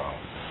from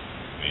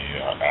the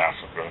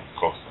Africa,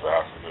 coast of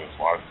Africa, is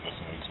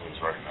listening to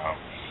us right now.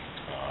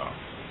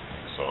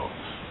 So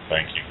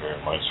thank you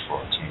very much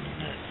for tuning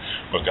in.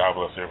 But God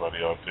bless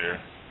everybody out there.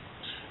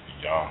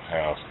 Y'all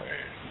have a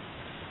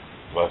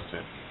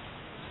blessed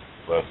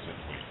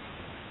week.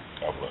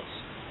 God bless.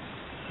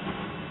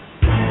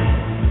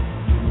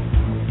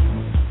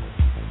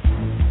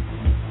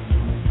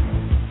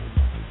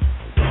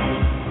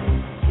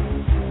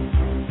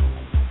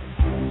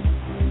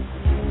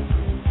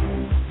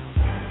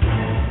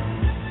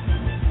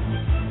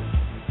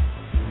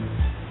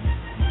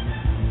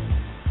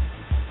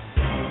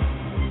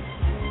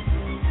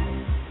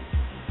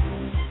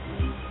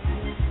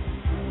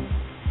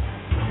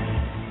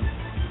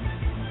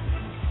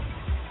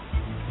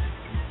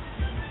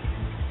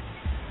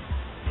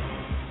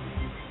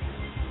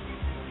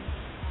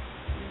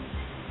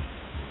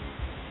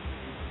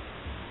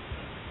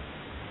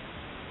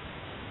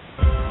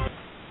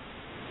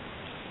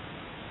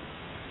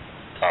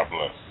 God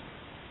bless.